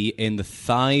FC in the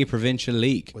Thai Provincial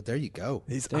League. Well, there you go.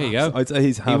 There you go. I'd say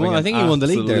he's having I think he won the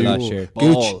league there last year.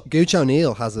 Gooch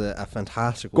O'Neill has a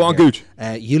fantastic one. Go on, Gooch.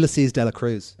 Ulysses de la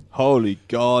Cruz. Holy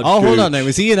God. Oh, Gooch. hold on now.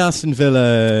 Was he in Aston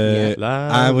Villa?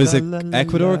 Was it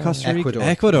Ecuador, Costa Rica?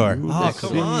 Ecuador. Oh,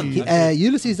 come on.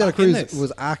 Ulysses de la Cruz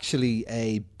was actually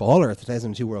a baller at the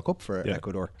 2002 World Cup for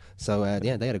Ecuador. So, they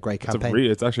had a great campaign.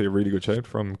 It's actually a really good shout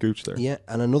from Gooch there. Yeah,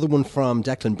 and another one from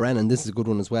Declan Brennan. Brennan, this is a good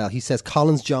one as well. He says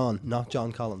Collins John, not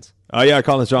John Collins. Oh yeah,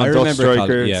 Collins John, I Dutch remember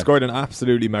striker, yeah. scored an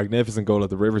absolutely magnificent goal at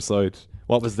the Riverside.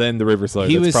 What was then the Riverside?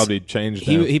 It's probably changed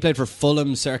now. He played for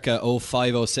Fulham circa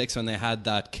 05-06 when they had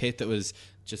that kit that was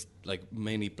just like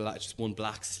mainly black, just one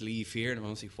black sleeve here and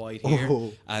mostly white here.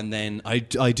 Oh. And then I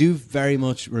do very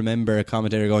much remember a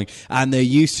commentator going, and they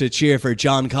used to cheer for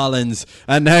John Collins,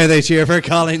 and now they cheer for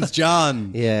Collins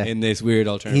John. Yeah, in this weird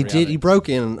alternative. He reality. did. He broke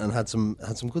in and had some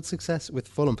good success with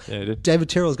Fulham. Yeah, he did. David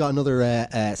Tyrrell's got another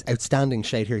outstanding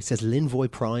shade here. He says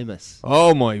Linvoy Primus.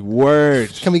 Oh my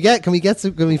word! Can we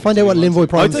find out what Linvoy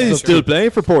Primus? I thought he's still playing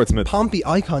for Portsmouth. Pompey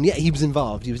icon. Yeah, he was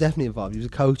involved. He was definitely involved. He was a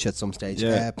coach at some stage.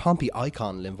 Yeah. Pompey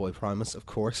icon Linvoy Primus, of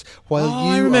course. While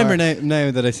I remember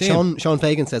now that I see him. Sean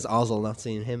Fagan says Ozil, not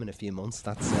seeing him in a few months.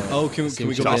 That's can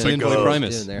we go back to Linvoy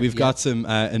Primus? We've got some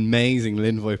amazing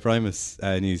Linvoy Primus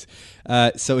news.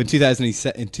 So in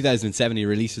 2007 he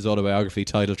released his autobiography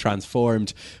titled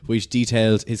Transformed, which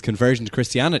detailed his conversion to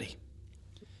Christianity.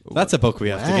 That's a book we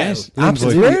have to get.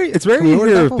 Absolutely. It's rare you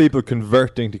hear of people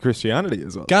converting to Christianity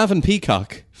as well. Gavin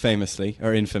Peacock, famously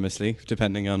or infamously,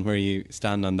 depending on where you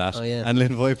stand on that, and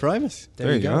Linvoy Primus.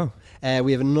 There you go.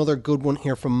 We have another good one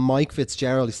here from Mike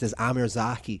Fitzgerald. He says Amir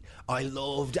Zaki. I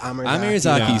loved Amir Zaki. Amir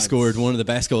Zaki scored one of the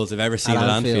best goals I've ever seen at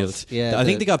Anfield. Yeah, I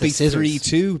think they got beat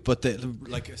 3-2, but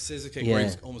like a scissor kick where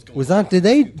he's almost going. Was that? Did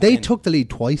they took the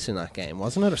lead twice in that game,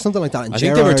 wasn't it, or something like that? And I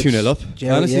think they were 2-0 up.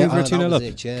 Honestly, they were 2-0 up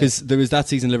because there was that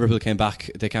season Liverpool came back.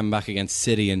 They came back against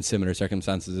City in similar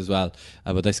circumstances as well.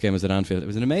 But this game was at Anfield. It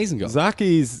was an amazing goal.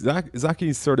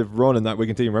 Zaki's sort of run in that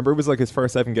Wigan team. Remember, it was like his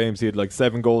first 7 games. He had like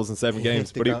 7 goals in 7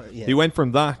 games. But he went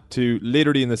from that to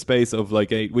literally in the space of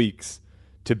like 8 weeks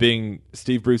to being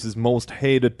Steve Bruce's most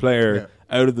hated player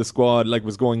out of the squad. Like,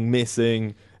 was going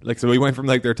missing. Like, so he went from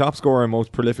like their top scorer and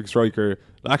most prolific striker,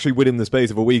 actually within the space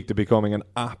of a week, to becoming an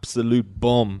absolute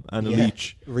bum and a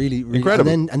leech. Really incredible.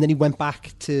 And then he went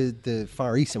back to the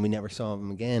Far East and we never saw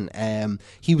him again.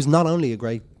 He was not only a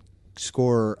great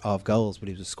scorer of goals, but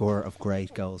he was a scorer of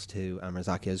great goals too. Amir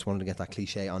Zaki. I just wanted to get that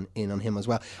cliche in on him as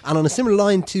well. And on a similar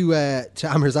line to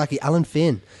Amir Zaki, Alan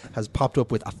Finn has popped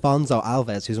up with Afonso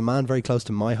Alves, who's a man very close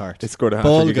to my heart. He scored a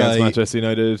hat-trick against Manchester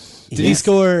United. Did he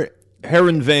score?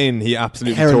 Heron Vane, he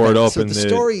absolutely tore it up in the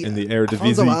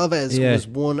Eredivisie. Afonso Alves was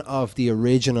one of the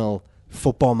original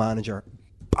Football Manager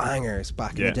bangers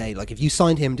back in the day. Like, if you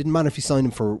signed him, didn't matter if you signed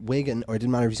him for Wigan or it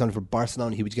didn't matter if you signed him for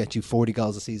Barcelona, he would get you 40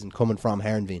 goals a season coming from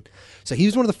Herenveen. So he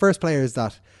was one of the first players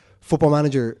that Football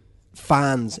Manager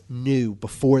fans knew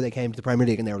before they came to the Premier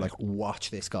League, and they were like, watch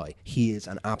this guy, he is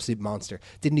an absolute monster.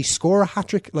 Didn't he score a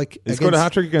hat-trick? He scored a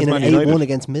hat-trick against Man United. United. 8-1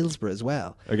 against Middlesbrough as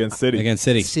well. Against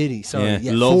City. Sorry.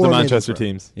 Yeah. Love the Manchester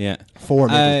teams. Yeah. 4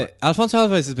 Middlesbrough. Alfonso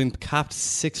Alves has been capped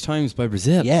 6 times by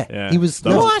Brazil. Yeah. He was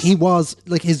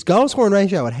like, his goal scoring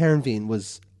ratio at Herenveen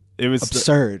was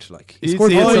absurd. Like, he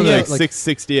scored like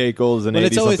 668 goals in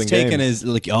 80 something games. It's always taken as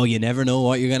like, you never know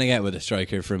what you're going to get with a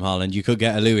striker from Holland. You could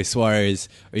get a Luis Suarez,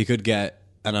 or you could get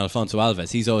an Alfonso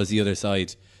Alves. He's always the other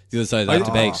side of that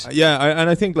debate. And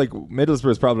I think like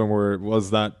Middlesbrough's problem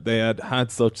was that they had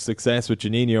such success with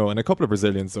Juninho and a couple of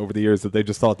Brazilians over the years that they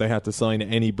just thought they had to sign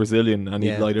any Brazilian and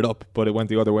he'd light it up. But it went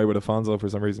the other way with Afonso for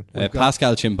some reason.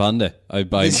 Pascal Chimbonda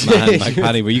by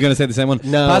Paddy. Were you going to say the same one?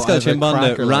 No, Pascal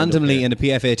Chimbonda randomly in the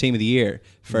PFA Team of the Year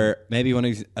for maybe when he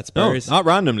was at Spurs. No, not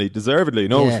randomly, deservedly.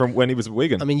 No, it was from when he was at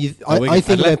Wigan. I mean, I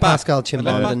think about Pascal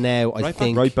Chimbonda now. I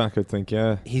think right back. I think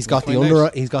he's got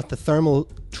he's got the thermal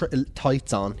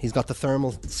tights on, he's got the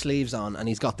thermal sleeves on, and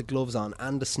he's got the gloves on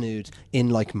and the snood in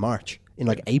like March, in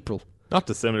like April. Not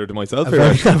dissimilar to myself. A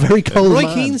very cold Roy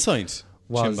man. Keane signed.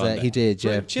 He did,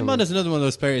 yeah. Chimbonda's another one of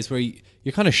those players where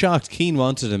you're kind of shocked. Keane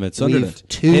wanted him at Sunderland.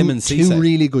 Two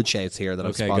really good shouts here that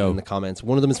I've spotted in the comments.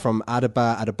 One of them is from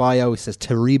Adebayo. He says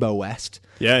Taribo West.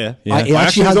 Yeah. I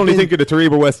actually was only thinking of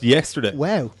Taribo West yesterday.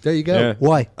 Wow, there you go. Yeah.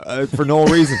 Why? For no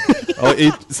reason.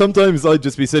 Sometimes I'd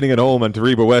just be sitting at home and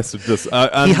Taribo West would just...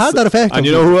 he had that effect. And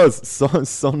you know who was?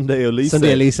 Sunday Elise.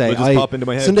 Sunday Elise. Would just pop into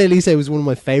my head. Sunday Elise was one of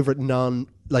my favourite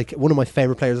one of my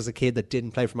favourite players as a kid that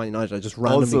didn't play for Man United. I just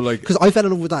randomly, because I fell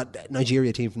in love with that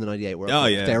Nigeria team from the '98 World Cup.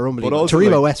 They were unbelievable.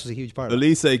 Taribo West was a huge part of it.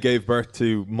 Elise gave birth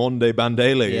to Monday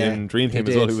Bandele in Dream Team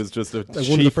as well, who was just a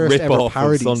cheap rip-off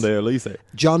of Sunday Elise.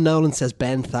 John Nolan says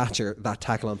Ben Thatcher, that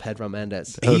tackle on Pedro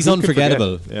Mendes. He's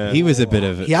unforgettable. He was a bit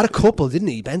of... He had a couple, didn't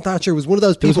he? Ben Thatcher was one of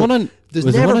those people... There's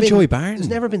never been Joey Barton. There's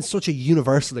never been such a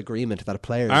universal agreement that a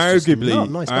player is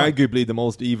arguably the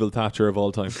most evil Thatcher of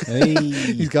all time.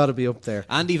 He's got to be up there.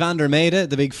 Andy van der Meyde,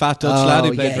 the big fat Dutch lad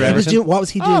who played for Everton. What was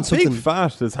he doing? Big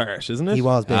fat is harsh, isn't it? He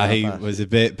was big. He was a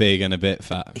bit big and a bit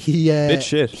fat. Bit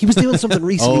shit. He was doing something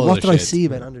recently. What did I see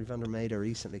about Andy van der Meyde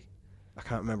recently? I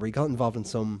can't remember. He got involved in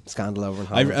some scandal over in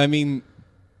Holland. I mean,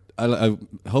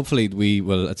 hopefully we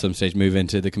will at some stage move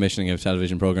into the commissioning of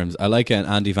television programs. I like an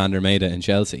Andy van der Meyde in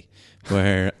Chelsea,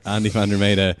 where Andy van der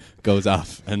Meyde goes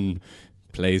off and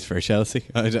plays for Chelsea.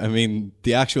 I mean,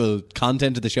 the actual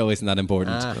content of the show isn't that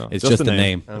important. It's just the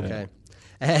name. Okay.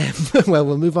 Well,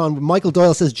 we'll move on. Michael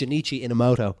Doyle says Junichi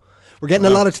Inamoto. We're getting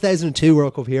a lot of 2002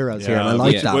 World Cup heroes here, and I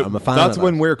like that. I'm a fan of that. That's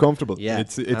when we're comfortable. Yeah,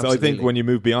 it's I think when you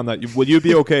move beyond that, will you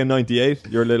be okay in 98?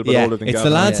 You're a little bit older than It's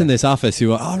Gavin. the lads in this office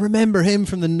who remember him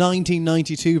from the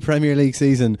 1992 Premier League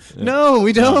season. No,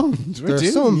 we don't.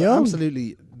 There's some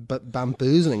absolutely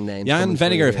bamboozling names. Jan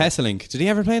Vennegar of Hesselink. Did he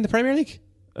ever play in the Premier League?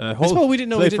 I suppose we didn't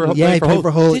know he did. He played for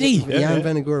Hull. Did he? Jan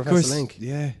Vennegar of Hesselink.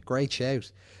 Yeah. Great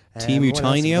shout. Timu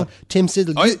Tainio. Tim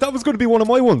Siddle. That was going to be one of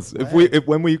my ones.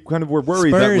 When we kind of were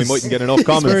worried that we mightn't get enough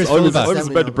comments, I was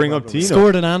about to bring up Tino.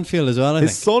 Scored in Anfield as well, I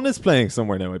think. His son is playing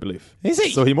somewhere now, I believe. Is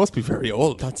he? So he must be very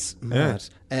old. That's mad.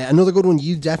 Another good one,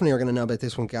 you definitely are going to know about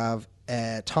this one, Gav.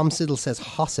 Tom Siddle says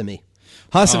Hossamy.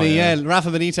 Hossamy, Rafa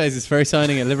Benitez, his first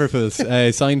signing at Liverpool,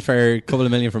 signed for a couple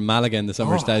of million from Malaga in the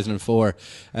summer of 2004.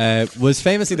 Was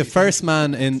famously the first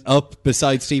man up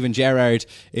beside Steven Gerrard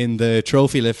in the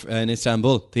trophy lift in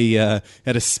Istanbul. He had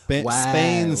a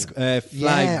Spain's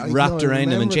flag wrapped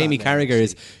around him, and Jamie Carragher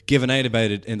has given out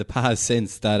about it in the past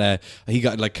since that he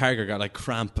got Carragher got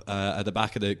cramp at the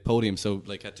back of the podium, so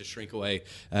had to shrink away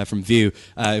from view.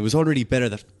 It was already better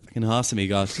that Hossamy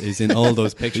is in all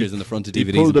those pictures in the front of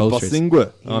DVDs and posters. He pulled a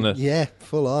Bosingua on it. Yeah,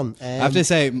 full on. I have to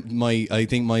say, I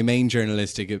think my main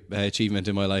journalistic achievement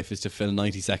in my life is to fill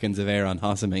 90 seconds of air on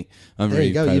Hossamy. There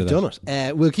you go, you've done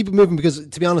it. We'll keep it moving because,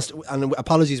 to be honest, and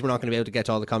apologies, we're not going to be able to get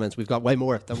to all the comments. We've got way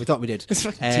more than we thought we did. It's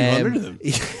 200 of them.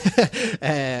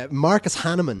 Marcus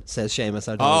Hanneman says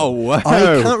Seamus. Oh, wow.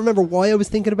 I can't remember why I was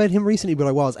thinking about him recently, but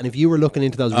I was. And if you were looking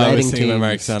into those Reading teams, about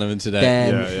Marcus Hanneman today.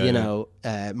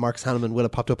 Then, Marcus Hanneman will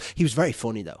have popped up. He was very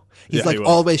funny though. He's he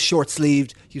always short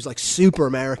sleeved. He was super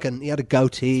American. He had a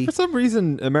goatee. For some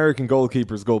reason, American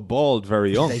goalkeepers go bald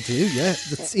very young. They do, yeah.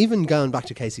 It's even going back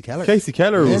to Casey Keller. Casey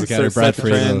Keller was Brad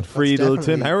Friedel.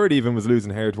 Tim Howard even was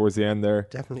losing hair towards the end there.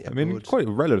 Definitely. Quite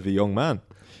a relatively young man.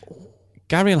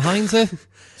 Gabriel Heinze,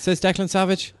 says Declan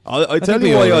Savage. I'll tell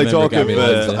you why I talk of.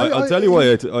 I'll tell you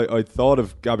why I thought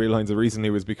of Gabriel Heinze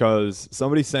recently was because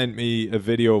somebody sent me a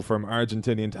video from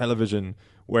Argentinian television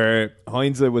where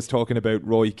Heinze was talking about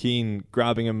Roy Keane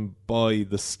grabbing him by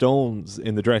the stones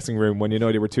in the dressing room when they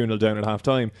were 2-0 down at half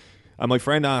time. And my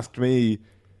friend asked me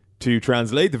to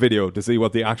translate the video to see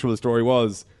what the actual story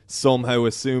was, somehow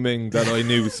assuming that I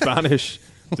knew Spanish,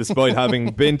 despite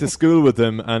having been to school with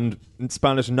them and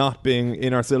Spanish not being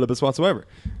in our syllabus whatsoever.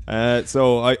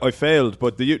 So I failed.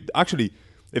 But actually,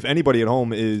 if anybody at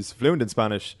home is fluent in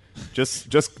Spanish, just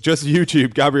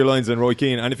YouTube Gabriel Heinze and Roy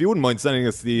Keane, and if you wouldn't mind sending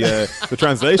us the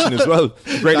translation as well,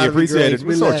 greatly appreciated.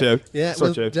 We'll sort you out. Yeah,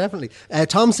 definitely.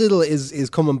 Tom Siddle is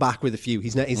coming back with a few.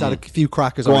 He's had a few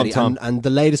crackers already, and the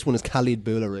latest one is Khalid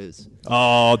Boularus.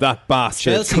 Oh, that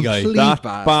bastard! Chelsea guy, that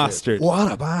bastard!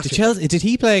 What a bastard! Did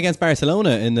he play against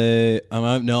Barcelona in the?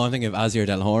 No, I'm thinking of Asier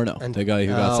Del Horno, the guy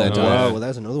who got sent. Well,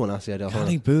 there's another one. Asier Del Horno.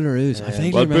 Khalid Boularus. I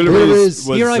vaguely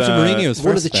remember. He arrived at Mourinho's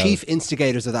one of the chief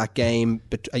instigators of that game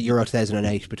at Euro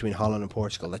 2008 between Holland and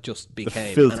Portugal. That just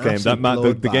became the filth game.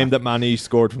 The game that Maniche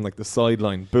scored from the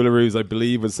sideline. Boularus, I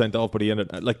believe, was sent off, but he ended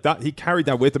that. He carried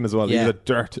that with him as well. Yeah, he was a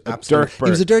dirt bird. He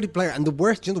was a dirty player, and the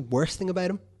worst thing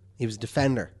about him, he was a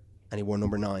defender, and he wore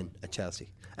number 9 at Chelsea.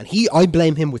 And I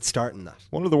blame him with starting that.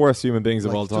 One of the worst human beings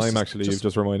of all time, actually. You've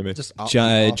just reminded me.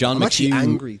 John I'm McHugh. actually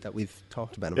angry that we've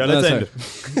talked about him. Yeah, let's end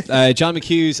it. John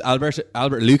McHugh's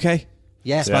Albert Luque.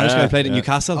 Yeah, Spanish guy played at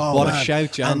Newcastle. What a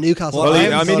shout, John! And Newcastle. Well,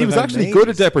 he was actually good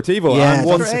at Deportivo. Yeah,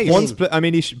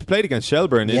 and he played against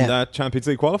Shelburne in that Champions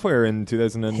League qualifier in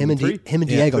 2003. Him and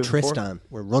Diego Tristan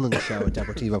were running the show at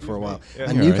Deportivo for a while.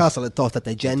 And Newcastle had thought that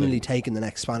they'd genuinely taken the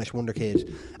next Spanish wonder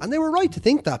kid, and they were right to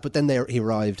think that. But then he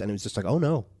arrived, and it was just oh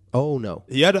no.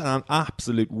 He had an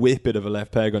absolute whippet of a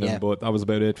left peg on him, but that was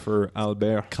about it for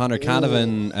Albert. Connor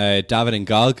Canavan, David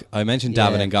Ngog. I mentioned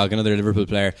David Ngog, another Liverpool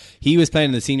player. He was playing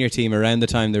in the senior team around the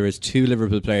time there was 2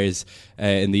 Liverpool players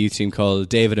in the youth team called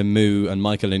David Amu and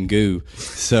Michael Ngu.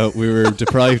 So we were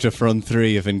deprived of front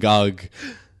 3 of Ngog,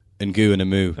 Ngu and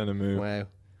Amu. Wow.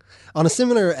 On a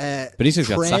similar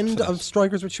trend of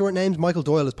strikers with short names, Michael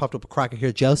Doyle has popped up a cracker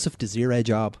here. Joseph Desiree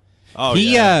Job. Oh,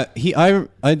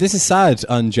 this is sad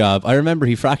on Job. I remember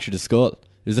he fractured his skull.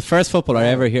 It was the first footballer I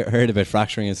ever heard about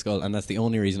fracturing his skull, and that's the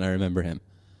only reason I remember him.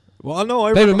 Well, no,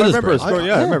 I remember scoring.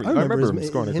 I remember him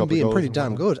scoring a couple being of goals. pretty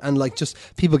damn good, and just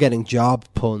people getting Job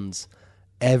puns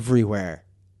everywhere.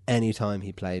 any time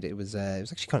he played. It was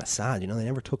actually kind of sad, you know. They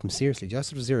never took him seriously.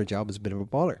 Joseph Zirajob was a bit of a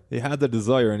baller. He had the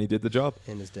desire and he did the job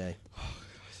in his day.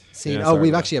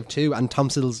 We've actually have two, and Tom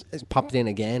Siddle's popped in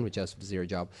again with Joseph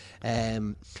Zirajob.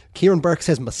 Kieran Burke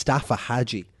says Mustafa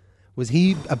Hadji. Was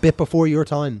he a bit before your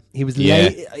time? He was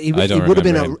late. He would have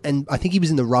been, and I think he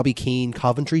was in the Robbie Keane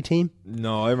Coventry team.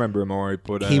 No, I remember him alright,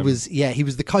 but he was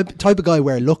the type of guy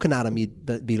where looking at him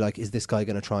you'd be like, is this guy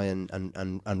going to try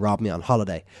and rob me on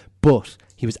holiday? But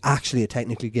he was actually a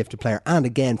technically gifted player, and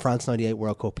again, France '98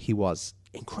 World Cup, he was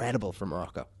incredible for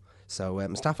Morocco. So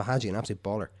Mustafa Hadji, an absolute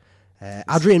baller.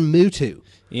 Adrian Mutu.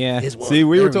 Yeah. See,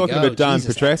 we were talking about Dan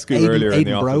Petrescu earlier in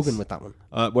the office. Brogan with that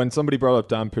one. When somebody brought up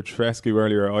Dan Petrescu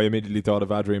earlier, I immediately thought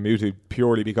of Adrian Mutu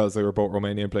purely because they were both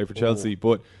Romanian, played for Chelsea.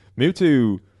 But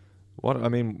Mutu, what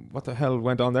the hell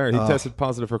went on there? He tested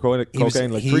positive for cocaine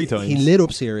 3 times. He lit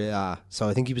up Serie A, so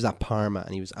I think he was at Parma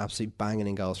and he was absolutely banging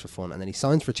in goals for fun. And then he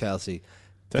signs for Chelsea.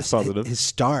 Test positive. His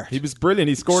start. He was brilliant.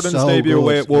 He scored in his debut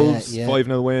away at Wolves,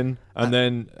 5-0 win. And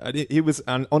then he was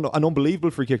an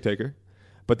unbelievable free kick taker.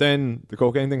 But then the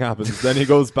cocaine thing happens. Then he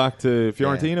goes back to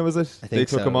Fiorentina, was it? They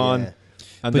took him on. Yeah.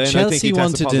 And but then Chelsea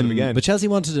wanted him again. But Chelsea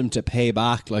wanted him to pay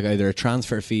back like either a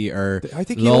transfer fee or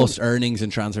lost earnings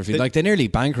and transfer fee. Like they nearly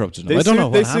bankrupted him. I don't know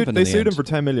what happened. They sued him for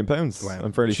 £10 million. Wow.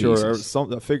 I'm fairly sure.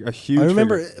 A huge. I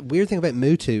remember weird thing about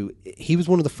Mutu. He was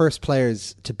one of the first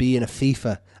players to be in a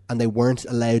FIFA, and they weren't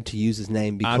allowed to use his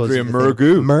name because Adrian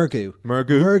Murgu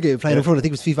playing in front. I think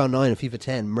it was FIFA 9 and FIFA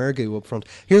 10. Murgu up front.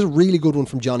 Here's a really good one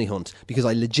from Johnny Hunt, because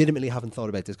I legitimately haven't thought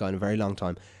about this guy in a very long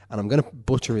time, and I'm going to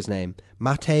butcher his name.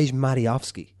 Matej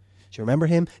Mariovsky. Do you remember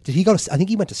him? Did he go to? I think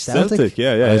he went to Celtic.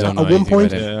 Yeah. At one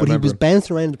point, but he was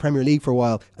bouncing around in the Premier League for a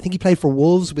while. I think he played for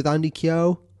Wolves with Andy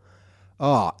Keogh.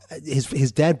 Oh,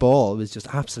 his dead ball was just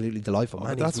absolutely delightful.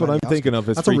 Man, that's what I'm thinking of,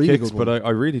 his free kicks, but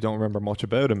I really don't remember much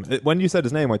about him. When you said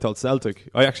his name, I thought Celtic.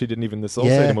 I actually didn't even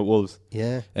associate him with Wolves.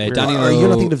 Yeah. You're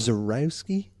not thinking of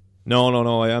Zarowski?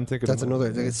 No, I am thinking that's of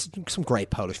another. It's some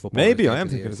great Polish football. Maybe I am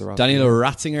thinking of Zarowski. Daniel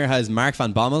Ratzinger has Mark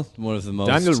van Bommel, one of the most.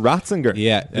 Daniel Ratzinger?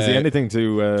 Yeah. Is he anything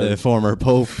to. The former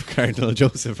Pope, Cardinal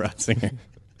Joseph Ratzinger.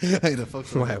 Hey, the fuck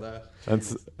that.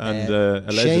 And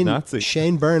alleged Nazi.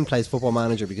 Shane Byrne plays Football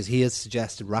Manager because he has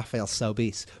suggested Rafael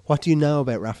Sobeis. What do you know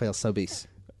about Rafael Sobeis?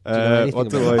 What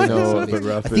do I know about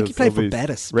Rafael I think he played for Sobeis?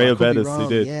 Betis. Real Betis, he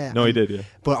did. Yeah. No, he did, yeah.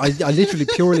 But I literally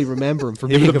purely remember him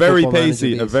from he being was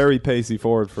a very pacey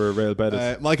forward for Real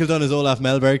Betis. Michael Dunn is Olaf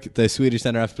Melberg, the Swedish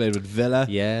centre-half, played with Villa.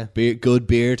 Yeah. Good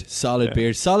beard, solid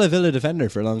beard. Solid Villa defender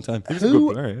for a long time. He was a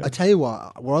good player, yeah. I tell you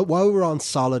what, while we're on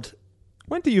solid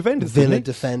went to Juventus, Villa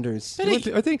defenders.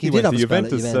 I think he went to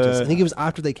Juventus. I think it was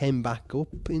after they came back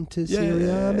up into Serie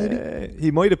A, maybe.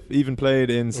 He might have even played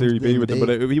in Serie B with them,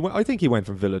 but I think he went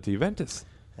from Villa to Juventus.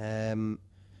 I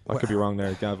could be wrong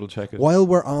there. Gav will check it. While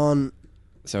we're on...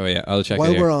 So yeah, I'll check it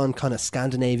While here. we're on kind of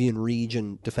Scandinavian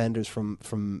region defenders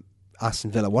from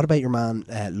Aston Villa, what about your man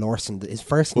Larsson? His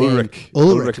first name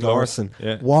Ulrich Larsson.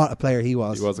 Yeah. What a player he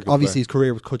was. He was a good Obviously player. his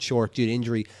career was cut short due to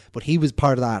injury, but he was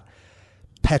part of that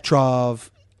Petrov,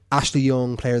 Ashley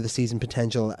Young, player of the season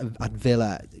potential at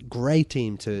Villa. Great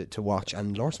team to watch,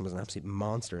 and Larsson was an absolute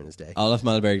monster in his day. Olaf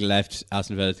Melberg left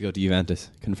Aston Villa to go to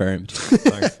Juventus. Confirmed.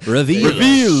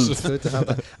 Revealed. Good to have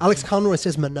that. Alex Conroy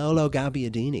says Manolo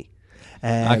Gabbiadini.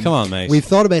 Come on, mate. We've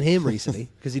thought about him recently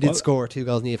because he did score 2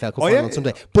 goals in the EFL Cup final on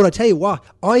Sunday. But I tell you what,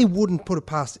 I wouldn't put it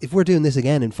past, if we're doing this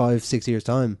again in 5-6 years'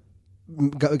 time,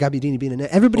 Gabbiadini being in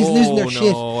it. Everybody's losing their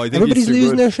shit. Everybody's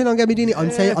losing their shit on Gabbiadini.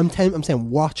 I'm saying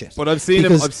watch it. But I've seen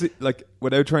him. Like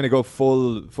without trying to go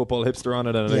full football hipster on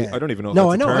it, and I don't even know.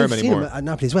 No, if that's I know. a term I've anymore. seen him at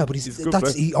Napoli as well. But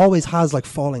He's he always has like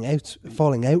falling out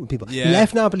with people. Yeah. He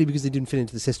left Napoli because they didn't fit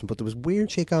into the system. But there was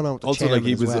weird shit going on with the Also, like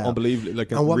he was well. unbelievable.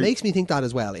 Like, and what makes me think that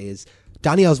as well is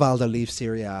Danny Osvaldo leaves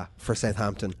Serie A for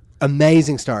Southampton.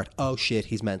 Amazing start. Oh shit,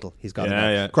 he's mental. He's got it.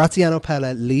 Yeah. Graziano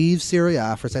Pelle leaves Serie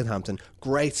A for Southampton.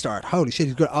 Great start. Holy shit,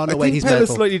 he's good. Oh no, wait, he's Pelle's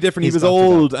mental. slightly different. He's he was got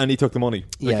old and he took the money.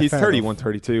 Like he's fair 31, enough.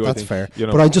 32. That's I think, fair. You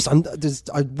know. But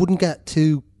I wouldn't get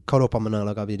too caught up on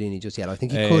Manolo Gabbiadini just yet. I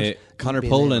think he could. Connor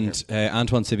Poland,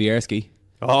 Antoine Sibierski.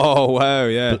 Oh wow,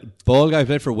 yeah. Ball guy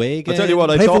played for Wigan. I'll tell you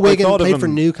what, Played for Wigan, I played for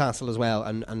Newcastle as well,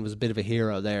 and was a bit of a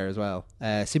hero there as well.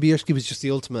 Sibierski was just the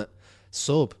ultimate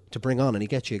sub to bring on, and he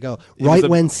gets you a goal. Right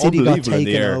when City got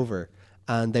taken over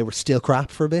and they were still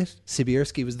crap for a bit,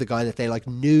 Sibierski was the guy that they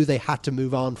knew they had to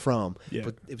move on from. Yeah.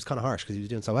 But it was kind of harsh because he was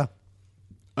doing so well.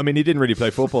 I mean, he didn't really play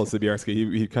football,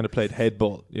 Sibierski. He kind of played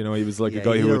headball. You know, he was like a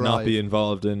guy who would not be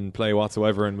involved in play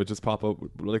whatsoever and would just pop up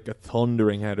like a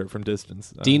thundering header from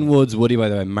distance. Dean Woods, Woody, by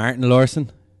the way. Martin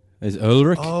Lawson. Is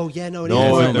Ulrich? Oh yeah, no,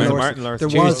 there's a Martin Larsson.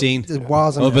 There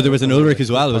was. Oh, but there was an Ulrich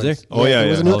as well, was there? Oh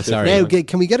yeah. Oh, sorry. Now,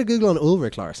 can we get a Google on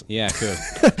Ulrich Larsson? Yeah,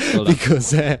 cool.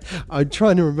 Because I'm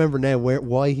trying to remember now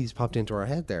why he's popped into our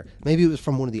head there. Maybe it was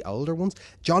from one of the older ones.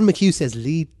 John McHugh says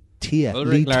Lee Tia.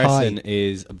 Ulrich Lee Larsson Tai,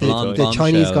 is a blonde the bombshell.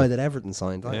 Chinese guy that Everton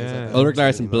signed. Ulrich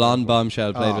Larsson, blonde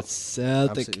bombshell, played with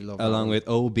Celtic absolutely love along that. with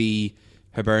OB,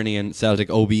 Hibernian, Celtic,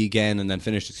 OB again, and then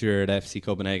finished his career at FC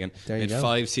Copenhagen. There you Made go.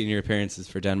 5 senior appearances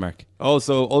for Denmark. Oh,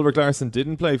 so Ulrich Larsson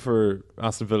didn't play for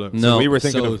Aston Villa. No, so we were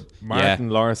thinking so- of Martin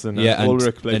yeah. Larsson and Yeah,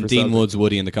 Ulrich played and for Dean Celtic. Woods,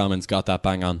 Woody in the comments got that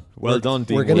bang on. Well done,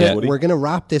 Dean We're Woods. gonna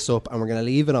wrap this up, and we're gonna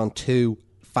leave it on 2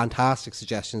 fantastic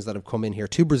suggestions that have come in here.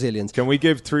 2 Brazilians. Can we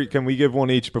give 3? Can we give one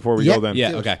each before we Yeah. go then?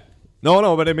 Yeah, okay.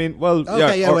 No, but I mean, well,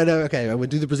 Okay, yeah. we'll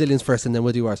do the Brazilians first, and then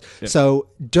we'll do ours. Yeah. So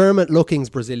Dermot Looking's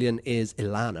Brazilian is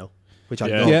Ilano, which I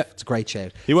Yeah. love. Yeah. It's a great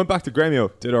shout. He went back to Grêmio,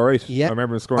 did all right. Yeah. I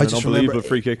remember him I scoring an just unbelievable remember-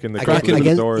 free kick in the Again- couple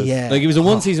of doors. yeah. Like he was a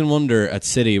one-season wonder at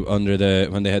City when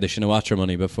they had the Shinawatra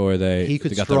money before they He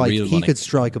could got the strike. real He money. could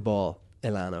strike a ball.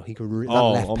 Ilano. He could. That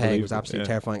Oh, left peg was unbelievable, absolutely yeah.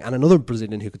 terrifying. And another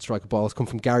Brazilian who could strike a ball has come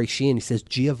from Gary Sheehan. He says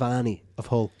Giovanni of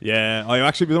Hull. Yeah, I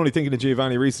actually was only thinking of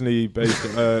Giovanni recently,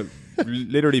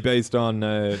 literally based on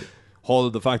Hull,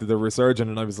 the fact that they're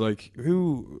resurgent, and I was like,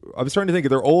 who? I was trying to think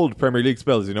of their old Premier League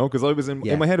spells, because I was in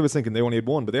my head I was thinking they only had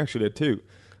 1, but they actually had 2.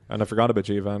 And I forgot about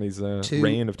Giovanni's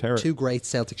reign of terror. 2 great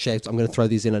Celtic shouts. I'm going to throw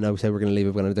these in. I know we said we're going to leave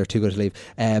it. They're too good to leave.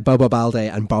 Bobo Balde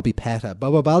and Bobby Petta.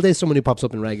 Bobo Balde is someone who pops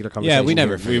up in regular conversation. Yeah, we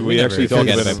never actually talk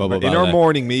forget about Bobo him. Balde. In our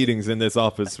morning meetings in this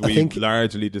office, we think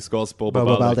largely discuss Bobo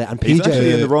Bobo Balde. Balde and He's PJ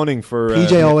actually in the running for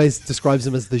PJ always describes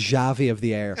him as the Javi of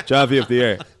the air. Javi of the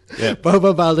air. Yeah.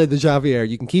 Bobo Balde, the Javier.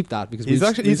 You can keep that because we've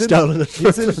stolen it.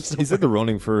 He's in the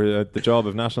running for the job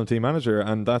of national team manager,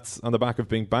 and that's on the back of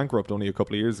being bankrupt only a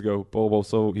couple of years ago, Bobo.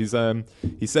 So he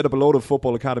set up a load of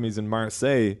football academies in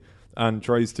Marseille and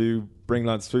tries to bring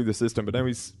lads through the system, but now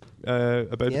he's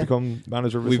about to become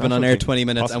manager of his We've been on national air team. 20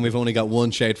 minutes and we've only got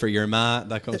 1 shout for your ma.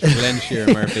 That comes from Glenn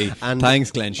Shearer Murphy. And thanks,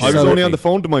 Glenn Shearer I was Murphy. only on the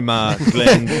phone to my ma,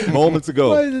 Glenn, moments ago.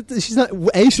 Well, she's not.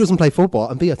 A, she doesn't play football,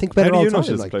 and B, I think about How it all do you the know time.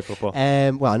 she doesn't play football?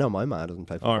 Well, I know my ma doesn't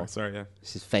play football. Oh, sorry, yeah.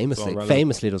 She's famously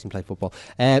relevant. doesn't play football.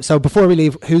 So before we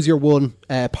leave, who's your one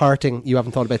parting? You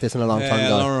haven't thought about this in a long time, guy.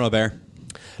 Laurent Robert.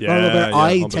 Lauren Robert, I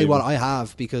tell you unbelievable. what, I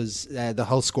have, because the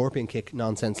whole scorpion kick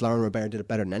nonsense, Lauren Robert did it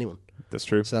better than anyone. That's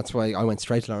true. So that's why I went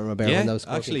straight to Lauren Robert Yeah, when those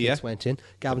scorpion actually, kicks yeah. went in.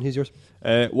 Gavin, who's yours?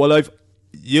 Well,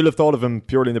 you'll have thought of him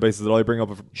purely on the basis that I bring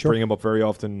him up very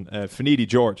often. Finidi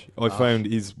George, I found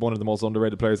he's one of the most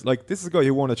underrated players. Like, this is a guy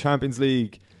who won a Champions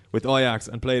League with Ajax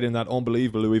and played in that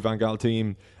unbelievable Louis van Gaal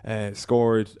team,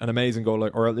 scored an amazing goal,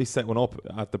 or at least set one up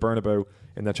at the Bernabeu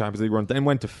in that Champions League run, then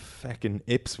went to feckin'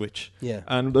 Ipswich. Yeah.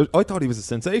 And I thought he was a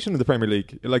sensation in the Premier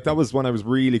League. Like, that was when I was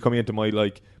really coming into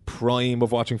my prime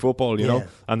of watching football, you know?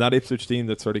 And that Ipswich team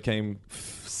that sort of came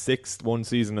 6th one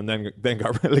season and then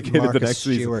got relegated Marcus the next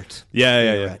Stewart. season.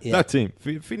 Yeah. Yeah. That team.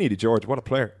 Finidi George, what a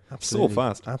player. Absolutely, So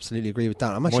fast. Absolutely agree with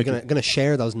that. I'm actually going to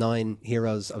share those 9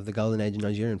 heroes of the golden age of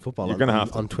Nigerian football You're gonna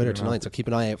have to. on Twitter You're gonna tonight, have so keep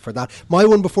an eye out for that. My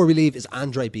one before we leave is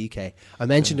Andre BK. I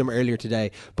mentioned him earlier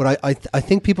today, but I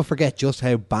think people forget just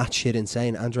how batshit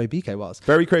insane Andre BK was.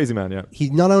 Very crazy man, yeah. He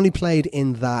not only played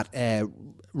in that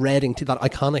Reading, that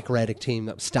iconic Reading team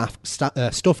that was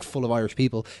stuffed full of Irish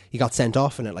people. He got sent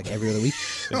off in it like every other week.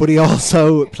 But he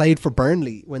also played for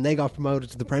Burnley when they got promoted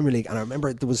to the Premier League. And I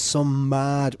remember there was some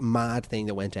mad thing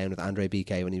that went down with Andre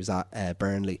BK when he was at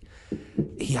Burnley.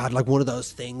 He had like one of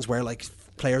those things where like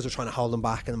players are trying to hold him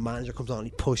back and the manager comes on and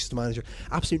he pushes the manager.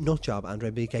 Absolute nut job,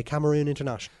 Andre BK, Cameroon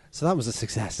international. So that was a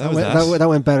success. That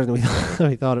went better than we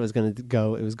thought it was going to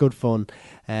go. It was good fun.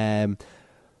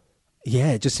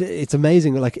 Yeah, just it's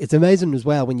amazing. Like, it's amazing as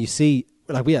well when you see,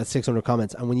 like, we had 600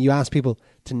 comments, and when you ask people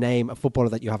to name a footballer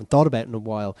that you haven't thought about in a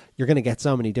while, you're going to get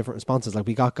so many different responses. Like,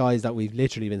 we got guys that we've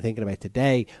literally been thinking about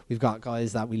today. We've got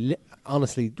guys that we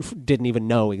honestly didn't even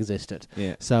know existed.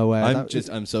 Yeah. So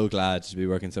I'm so glad to be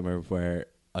working somewhere where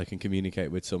I can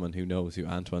communicate with someone who knows who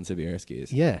Antoine Sobieski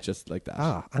is. Yeah. Just like that.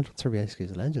 Antoine Sobieski is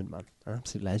a legend, man. An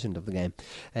absolute legend of the game.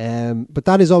 But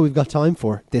that is all we've got time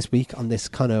for this week on this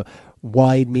kind of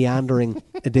wide meandering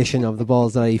edition of the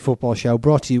Balls That I Eat Football Show,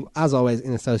 brought to you as always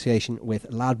in association with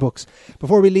Ladbrokes.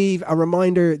 Before we leave, a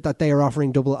reminder that they are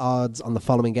offering double odds on the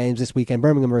following games this weekend: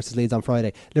 Birmingham versus Leeds on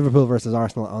Friday, Liverpool versus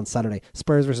Arsenal on Saturday,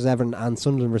 Spurs versus Everton and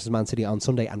Sunderland versus Man City on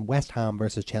Sunday, and West Ham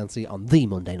versus Chelsea on the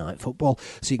Monday Night Football.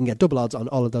 So you can get double odds on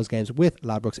all of those games with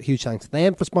Ladbrokes. A huge thanks to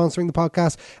them for sponsoring the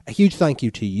podcast. A huge thank you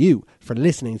to you for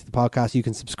listening to the podcast. You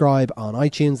can subscribe on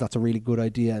iTunes. That's a really good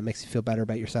idea. It makes you feel better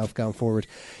about yourself going forward.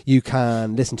 You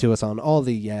can listen to us on all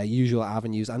the usual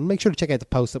avenues, and make sure to check out the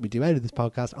posts that we do out of this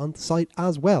podcast on the site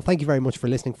as well. Thank you very much for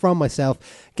listening from myself,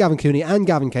 Gavin Cooney, and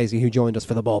Gavin Casey, who joined us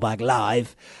for the Ball Bag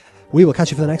Live. We will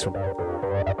catch you for the next one.